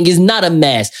 Everything is not a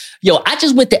mask. Yo, I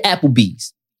just went to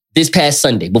Applebee's this past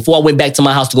Sunday before I went back to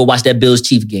my house to go watch that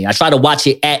Bills-Chiefs game. I tried to watch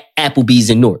it at Applebee's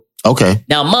in Newark. Okay.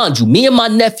 Now, mind you, me and my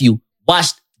nephew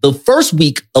watched the first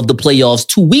week of the playoffs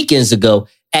 2 weekends ago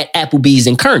at Applebee's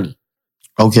in Kearney.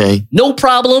 Okay. No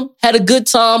problem. Had a good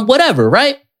time, whatever,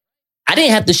 right? I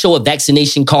didn't have to show a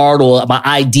vaccination card or my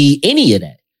ID, any of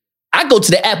that. I go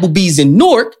to the Applebee's in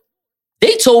Newark.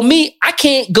 They told me I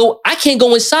can't go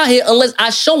inside here unless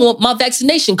I show them my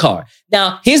vaccination card.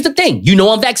 Now, here's the thing. You know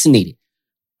I'm vaccinated.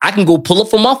 I can go pull up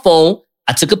from my phone.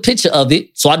 I took a picture of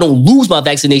it so I don't lose my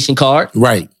vaccination card.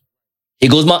 Right. Here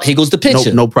goes the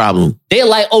picture. No problem. They're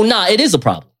like, oh, nah, it is a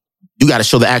problem. You got to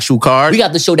show the actual card. We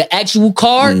got to show the actual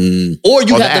card, or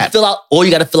you got to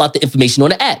fill out the information on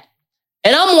the app.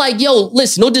 And I'm like, yo,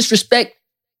 listen, no disrespect.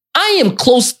 I am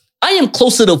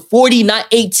closer to 40, not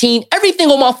 18. Everything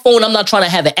on my phone, I'm not trying to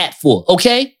have an app for,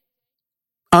 okay?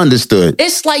 Understood.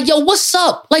 It's like, yo, what's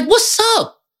up? Like, what's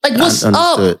up? Like, what's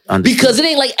Understood. up? Because it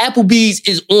ain't like Applebee's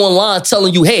is online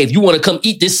telling you, hey, if you want to come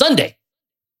eat this Sunday,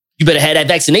 you better have that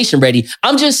vaccination ready.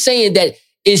 I'm just saying that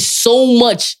it's so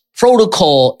much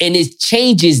protocol and it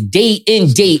changes day in,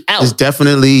 day out. It's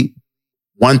definitely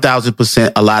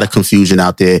 1,000% a lot of confusion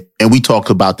out there. And we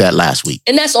talked about that last week.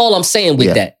 And that's all I'm saying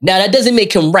with that. Now, that doesn't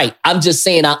make him right. I'm just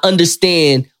saying I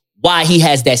understand why he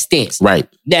has that stance. Right.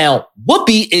 Now,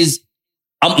 Whoopi is,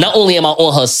 not only am I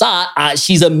on her side,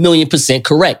 she's 1,000,000%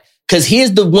 correct. Because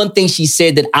here's the one thing she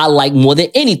said that I like more than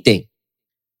anything.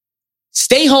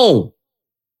 Stay home.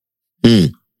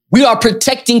 We are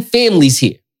protecting families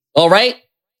here. All right?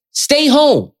 Stay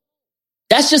home.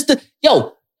 That's just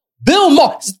Bill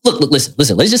Maher. Look,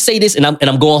 listen. Let's just say this and I'm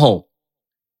going home.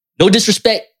 No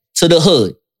disrespect to the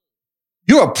hood.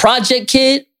 You're a project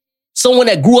kid. Someone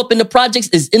that grew up in the projects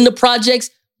is in the projects.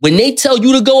 When they tell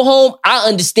you to go home, I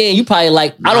understand. You probably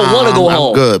like, I don't want to go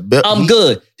home. I'm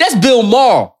good. That's Bill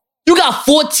Maher. You got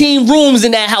 14 rooms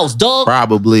in that house, dog.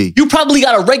 Probably. You probably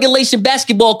got a regulation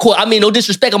basketball court. I mean, no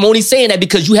disrespect. I'm only saying that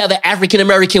because you have an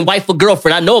African-American wife or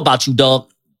girlfriend. I know about you, dog.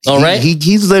 All right?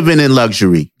 He's living in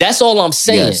luxury. That's all I'm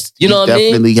saying. Yes, you know what I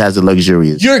mean? Definitely has a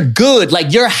luxurious. You're good.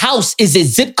 Like, your house is a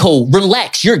zip code.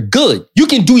 Relax. You're good. You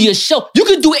can do your show. You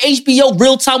can do HBO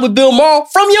Real Time with Bill Maher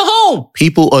from your home.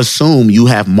 People assume you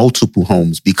have multiple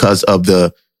homes because of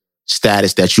the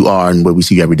status that you are and where we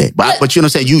see you every day. But you know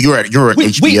what I'm saying? You're at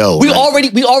HBO.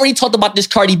 We already talked about this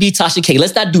Cardi B, Tasha K.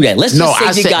 Let's not do that. Let's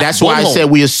just say that's why I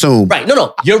said we assume. Right.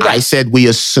 No, you're right. I said we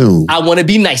assume. I want to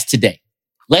be nice today.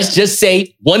 Let's just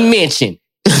say one mansion.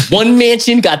 One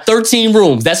mansion got 13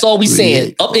 rooms. That's all we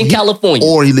saying. Up in California.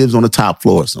 Or he lives on the top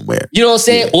floor somewhere. You know what I'm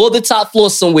saying? Yeah. Or the top floor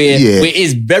somewhere where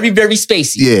it's very, very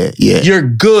spacey. Yeah. You're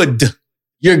good.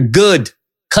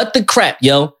 Cut the crap,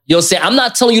 yo. You know what I'm saying? I'm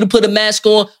not telling you to put a mask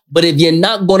on, but if you're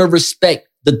not going to respect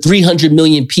the 300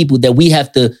 million people that we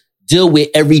have to deal with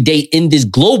every day in this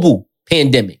global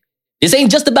pandemic, this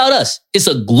ain't just about us. It's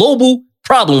a global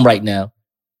problem right now.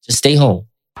 Just stay home.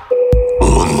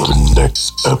 On the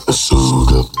next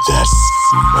episode of That's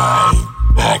My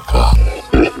Maga.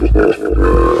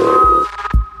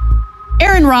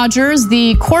 Aaron Rodgers,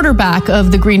 the quarterback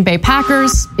of the Green Bay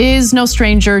Packers, is no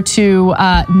stranger to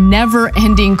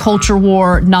never-ending culture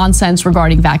war nonsense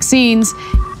regarding vaccines.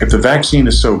 If the vaccine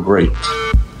is so great,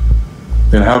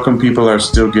 then how come people are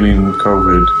still getting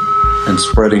COVID and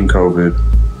spreading COVID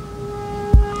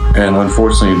and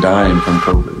unfortunately dying from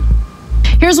COVID?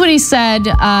 Here's what he said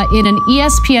in an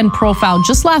ESPN profile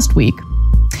just last week.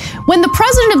 When the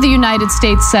president of the United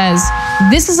States says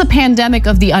this is a pandemic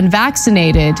of the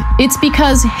unvaccinated, it's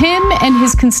because him and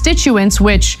his constituents,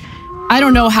 which I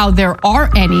don't know how there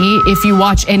are any if you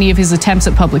watch any of his attempts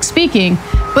at public speaking,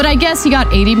 but I guess he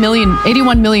got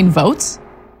 81 million votes.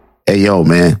 Hey, yo,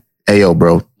 man. Hey, yo,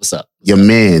 bro. What's up? Your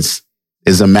mans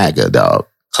is a MAGA, dog.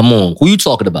 Come on. Who you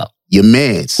talking about? Your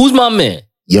mans. Who's my man?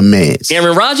 Your mans.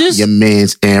 Aaron Rodgers? Your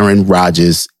mans, Aaron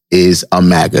Rodgers, is a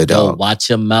MAGA, dog. Yo, watch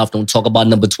your mouth. Don't talk about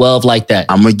number 12 like that.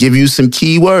 I'm going to give you some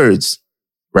key words,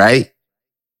 right?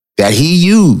 That he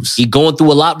used. He going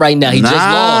through a lot right now. He just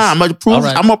lost. I'm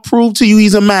gonna prove to you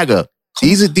he's a MAGA.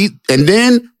 And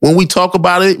then when we talk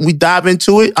about it, we dive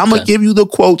into it, I'm gonna give you the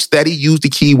quotes that he used the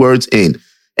keywords in.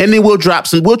 And then we'll try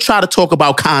to talk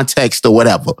about context or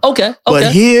whatever. Okay.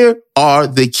 But here are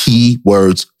the key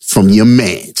words from your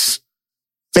mans.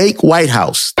 Fake White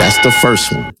House. That's the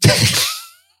first one.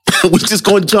 We're just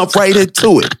going to jump right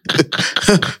into it.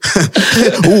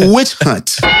 Witch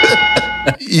hunt.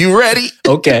 You ready?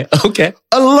 Okay.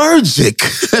 Allergic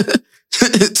to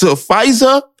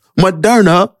Pfizer,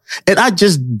 Moderna, and I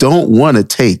just don't want to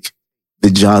take the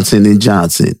Johnson &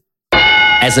 Johnson.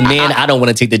 As a man, I don't want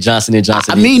to take the Johnson &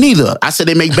 Johnson. Me neither. I said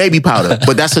they make baby powder,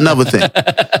 but that's another thing.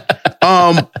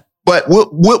 But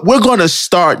we're going to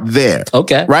start there.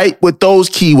 Okay. Right? With those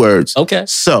keywords. Okay.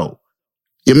 So,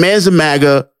 your man's a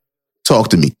MAGA. Talk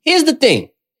to me. Here's the thing.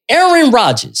 Aaron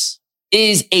Rodgers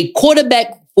is a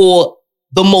quarterback for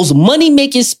the most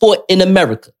money-making sport in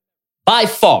America, by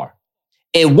far.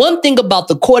 And one thing about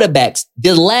the quarterbacks,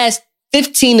 the last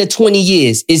 15 to 20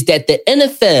 years, is that the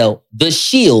NFL, the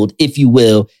shield, if you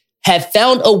will, have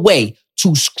found a way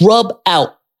to scrub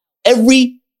out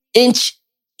every inch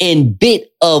and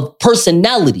bit of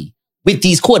personality with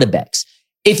these quarterbacks.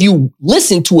 If you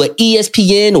listen to an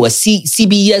ESPN or a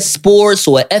CBS Sports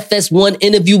or a FS1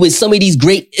 interview with some of these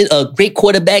great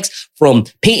quarterbacks, from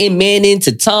Peyton Manning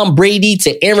to Tom Brady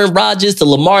to Aaron Rodgers to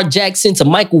Lamar Jackson to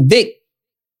Michael Vick,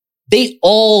 they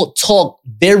all talk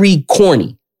very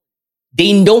corny.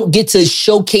 They don't get to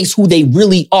showcase who they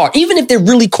really are. Even if they're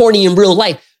really corny in real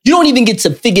life, you don't even get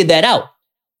to figure that out.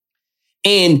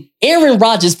 And Aaron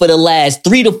Rodgers, for the last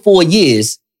 3 to 4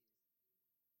 years,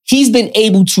 he's been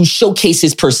able to showcase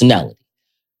his personality.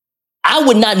 I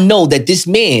would not know that this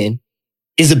man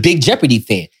is a big Jeopardy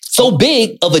fan. So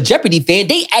big of a Jeopardy fan,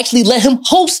 they actually let him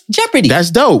host Jeopardy.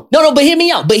 That's dope. No, but hear me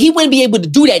out. But he wouldn't be able to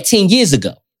do that 10 years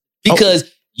ago because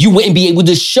you wouldn't be able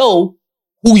to show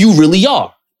who you really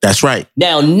are. That's right.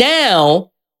 Now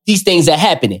these things are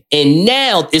happening. And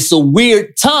now it's a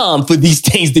weird time for these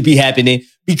things to be happening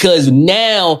because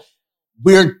now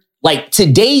we're like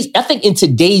I think in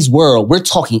today's world, we're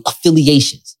talking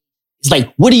affiliations. It's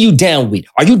like, what are you down with?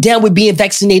 Are you down with being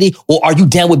vaccinated or are you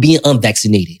down with being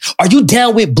unvaccinated? Are you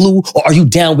down with blue or are you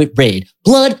down with red?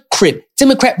 Blood, Crip,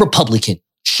 Democrat, Republican,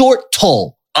 short,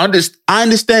 tall. I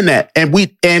understand that.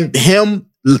 And him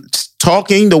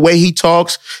talking the way he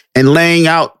talks and laying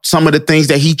out some of the things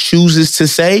that he chooses to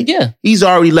say. Yeah. He's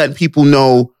already letting people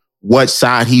know what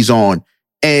side he's on.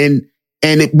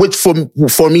 Which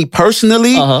for me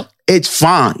personally, it's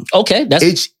fine. Okay.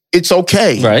 It's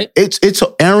okay. Right. It's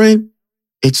Aaron,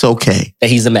 it's okay. That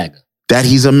he's a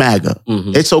MAGA.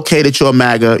 Mm-hmm. It's okay that you're a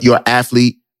MAGA, you're an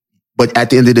athlete, but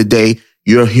at the end of the day,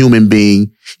 you're a human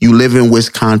being. You live in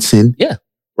Wisconsin. Yeah.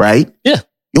 Right? Yeah.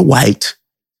 You're white.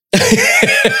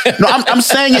 No, I'm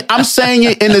saying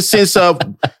it in the sense of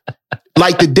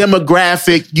like the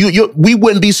demographic. We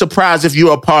wouldn't be surprised if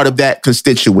you're a part of that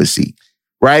constituency,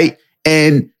 right?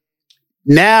 And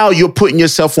now you're putting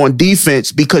yourself on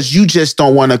defense because you just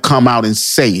don't want to come out and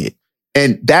say it.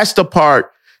 And that's the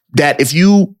part that if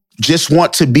you just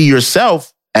want to be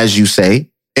yourself, as you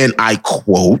say, and I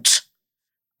quote,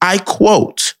 I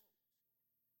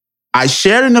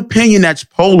shared an opinion that's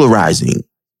polarizing.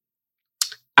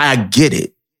 I get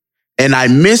it. And I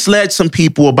misled some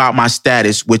people about my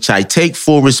status, which I take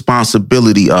full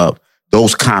responsibility of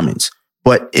those comments.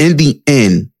 But in the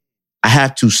end, I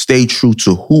have to stay true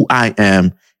to who I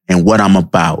am and what I'm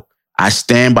about. I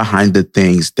stand behind the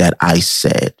things that I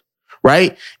said,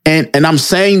 right? And I'm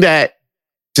saying that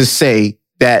to say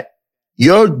that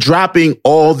you're dropping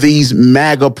all these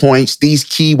MAGA points, these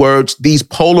keywords, these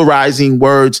polarizing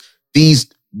words,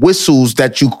 these whistles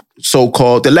that you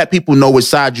so-called, to let people know which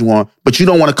side you on, but you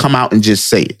don't want to come out and just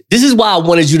say it. This is why I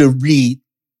wanted you to read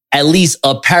at least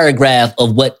a paragraph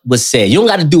of what was said. You don't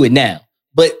got to do it now,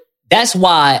 but that's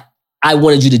why I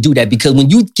wanted you to do that, because when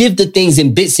you give the things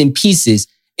in bits and pieces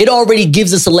it already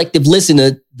gives a selective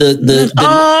listener don't do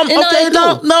it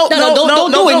now. No.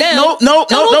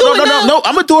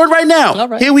 I'm gonna do it right now. All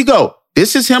right. Here we go.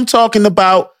 This is him talking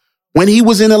about when he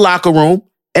was in the locker room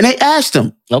and they asked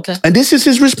him. Okay. And this is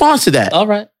his response to that. All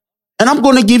right. And I'm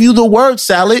going to give you the word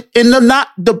salad and not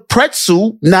the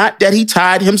pretzel knot that he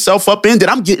tied himself up in, that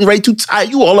I'm getting ready to tie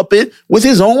you all up in with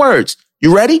his own words.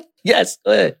 You ready? Yes,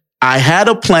 go ahead. I had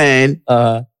a plan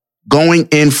going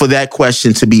in for that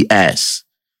question to be asked.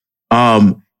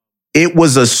 It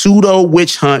was a pseudo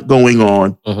witch hunt going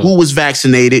on. Who was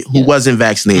vaccinated, who wasn't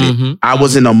vaccinated. I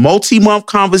was in a multi-month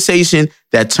conversation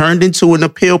that turned into an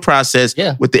appeal process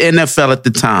with the NFL at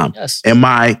the time. Yes. And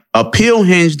my appeal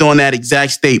hinged on that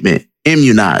exact statement,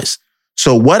 immunized.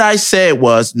 So what I said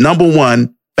was, number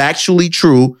one, factually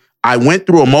true. I went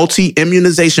through a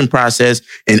multi-immunization process.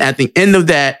 And at the end of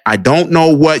that, I don't know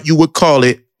what you would call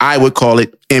it. I would call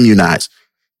it immunized.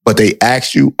 But they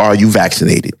ask you, are you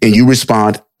vaccinated? And you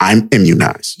respond, I'm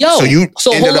immunized. So you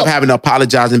ended up having to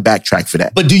apologize and backtrack for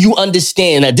that. But do you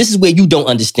understand? Now, this is where you don't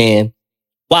understand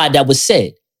why that was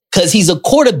said. Because he's a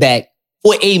quarterback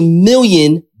for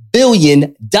 $1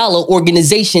 billion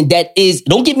organization that is,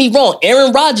 don't get me wrong,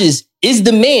 Aaron Rodgers is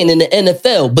the man in the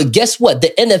NFL. But guess what?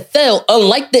 The NFL,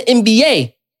 unlike the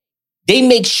NBA, they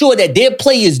make sure that their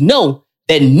players know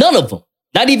that none of them,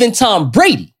 not even Tom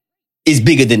Brady, is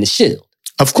bigger than the shield.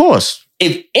 Of course.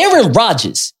 If Aaron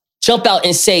Rodgers jump out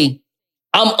and say,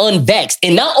 I'm unvaxxed,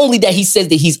 and not only that he says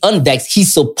that he's unvaxxed, he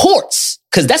supports,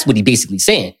 because that's what he's basically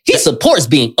saying. He supports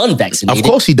being unvaccinated. Of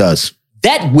course he does.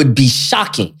 That would be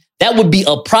shocking. That would be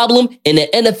a problem, and the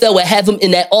NFL would have him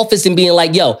in that office and being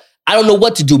like, yo, I don't know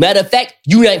what to do. Matter of fact,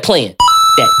 you ain't playing.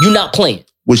 You're not playing.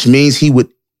 Which means he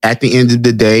would, at the end of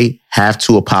the day, have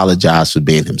to apologize for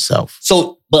being himself.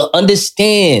 So, but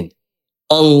understand,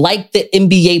 unlike the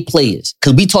NBA players,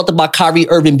 because we talked about Kyrie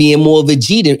Irving being more of a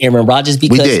G than Aaron Rodgers,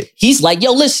 because he's like,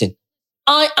 yo, listen,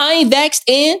 I ain't vaxxed,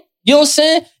 and you know what I'm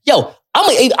saying? Yo,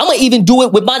 I'm gonna even do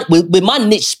it with my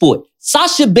niche sport.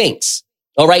 Sasha Banks,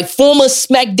 all right, former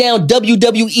SmackDown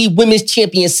WWE Women's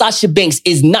Champion Sasha Banks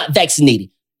is not vaccinated.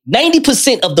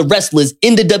 90% of the wrestlers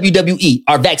in the WWE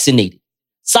are vaccinated.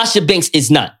 Sasha Banks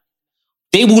is not.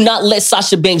 They will not let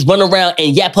Sasha Banks run around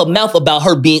and yap her mouth about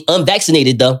her being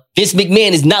unvaccinated, though. Vince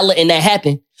McMahon is not letting that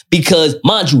happen because,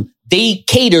 mind you, they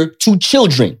cater to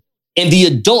children and the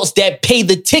adults that pay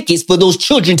the tickets for those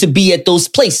children to be at those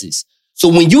places. So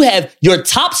when you have your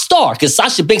top star, because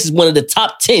Sasha Banks is one of the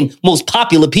top 10 most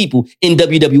popular people in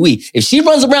WWE, if she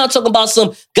runs around talking about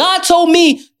some, God told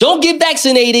me, don't get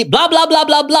vaccinated, blah, blah, blah,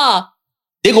 blah, blah,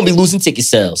 they're going to be losing ticket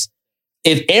sales.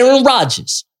 If Aaron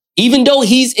Rodgers, even though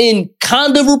he's in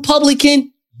kind of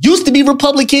Republican, used to be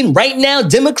Republican, right now,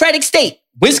 Democratic state,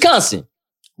 Wisconsin,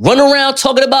 run around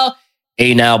talking about,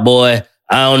 hey now, boy,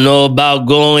 I don't know about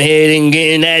going ahead and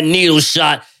getting that needle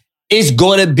shot. It's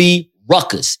going to be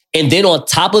ruckus. And then on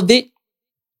top of it,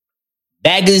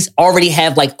 MAGAs already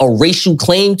have like a racial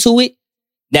claim to it.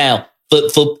 Now,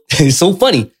 for it's so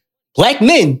funny, black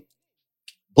men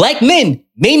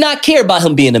may not care about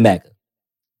him being a MAGA.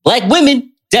 Black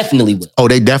women definitely will. Oh,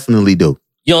 they definitely do.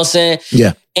 You know what I'm saying?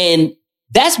 Yeah. And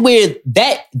that's where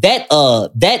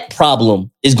that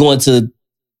problem is going to,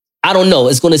 I don't know,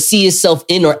 it's going to see itself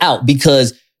in or out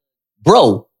because,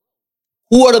 bro,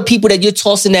 who are the people that you're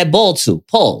tossing that ball to?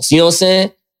 Pause. You know what I'm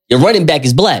saying? Your running back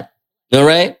is black. All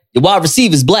right? Your wide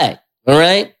receiver is black. All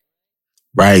right?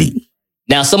 Right.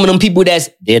 Now, some of them people that's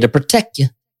there to protect you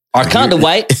are kind of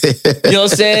white. You know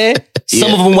what I'm saying?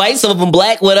 Some of them white, some of them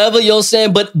black, whatever. You know what I'm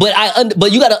saying?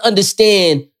 But you got to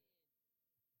understand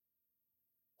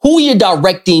who you're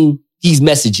directing these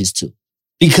messages to.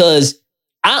 Because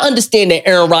I understand that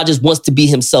Aaron Rodgers wants to be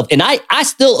himself. And I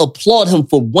still applaud him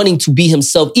for wanting to be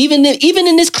himself, even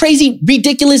in this crazy,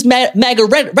 ridiculous MAGA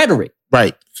rhetoric.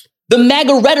 Right. The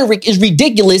MAGA rhetoric is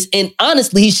ridiculous. And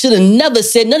honestly, he should have never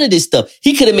said none of this stuff.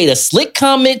 He could have made a slick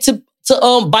comment to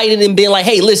Biden and being like,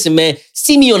 hey, listen, man,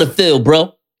 see me on the field,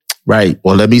 bro. Right.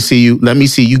 Well, let me see you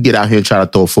get out here and try to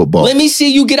throw a football. Let me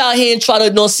see you get out here and try to, you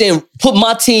know what I'm saying, put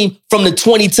my team from the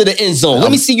 20 to the end zone.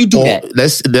 Let me see you do that.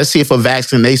 Let's see if a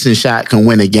vaccination shot can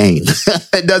win a game.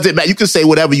 It doesn't matter. You can say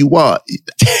whatever you want.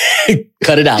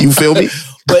 Cut it out. You feel me?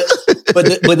 But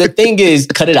the thing is,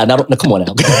 cut it out. Now, come on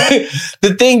now.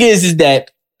 The thing is that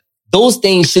those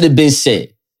things should have been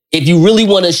said. If you really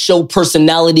want to show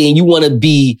personality and you want to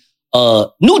be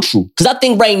neutral. Because I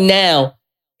think right now,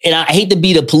 and I hate to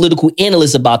be the political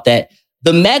analyst about that,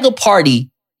 the MAGA party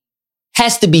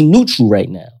has to be neutral right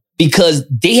now because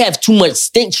they have too much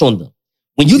stench on them.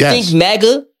 When you think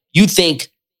MAGA, you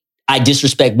think I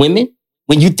disrespect women.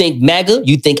 When you think MAGA,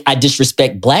 you think I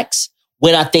disrespect blacks.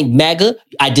 When I think MAGA,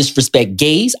 I disrespect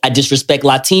gays, I disrespect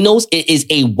Latinos. It is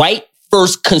a white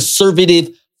first conservative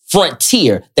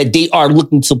frontier that they are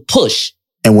looking to push.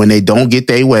 And when they don't get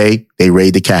their way, they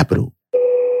raid the Capitol.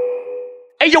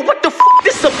 Hey, yo, what the f***?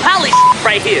 This is some pally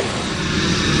right here.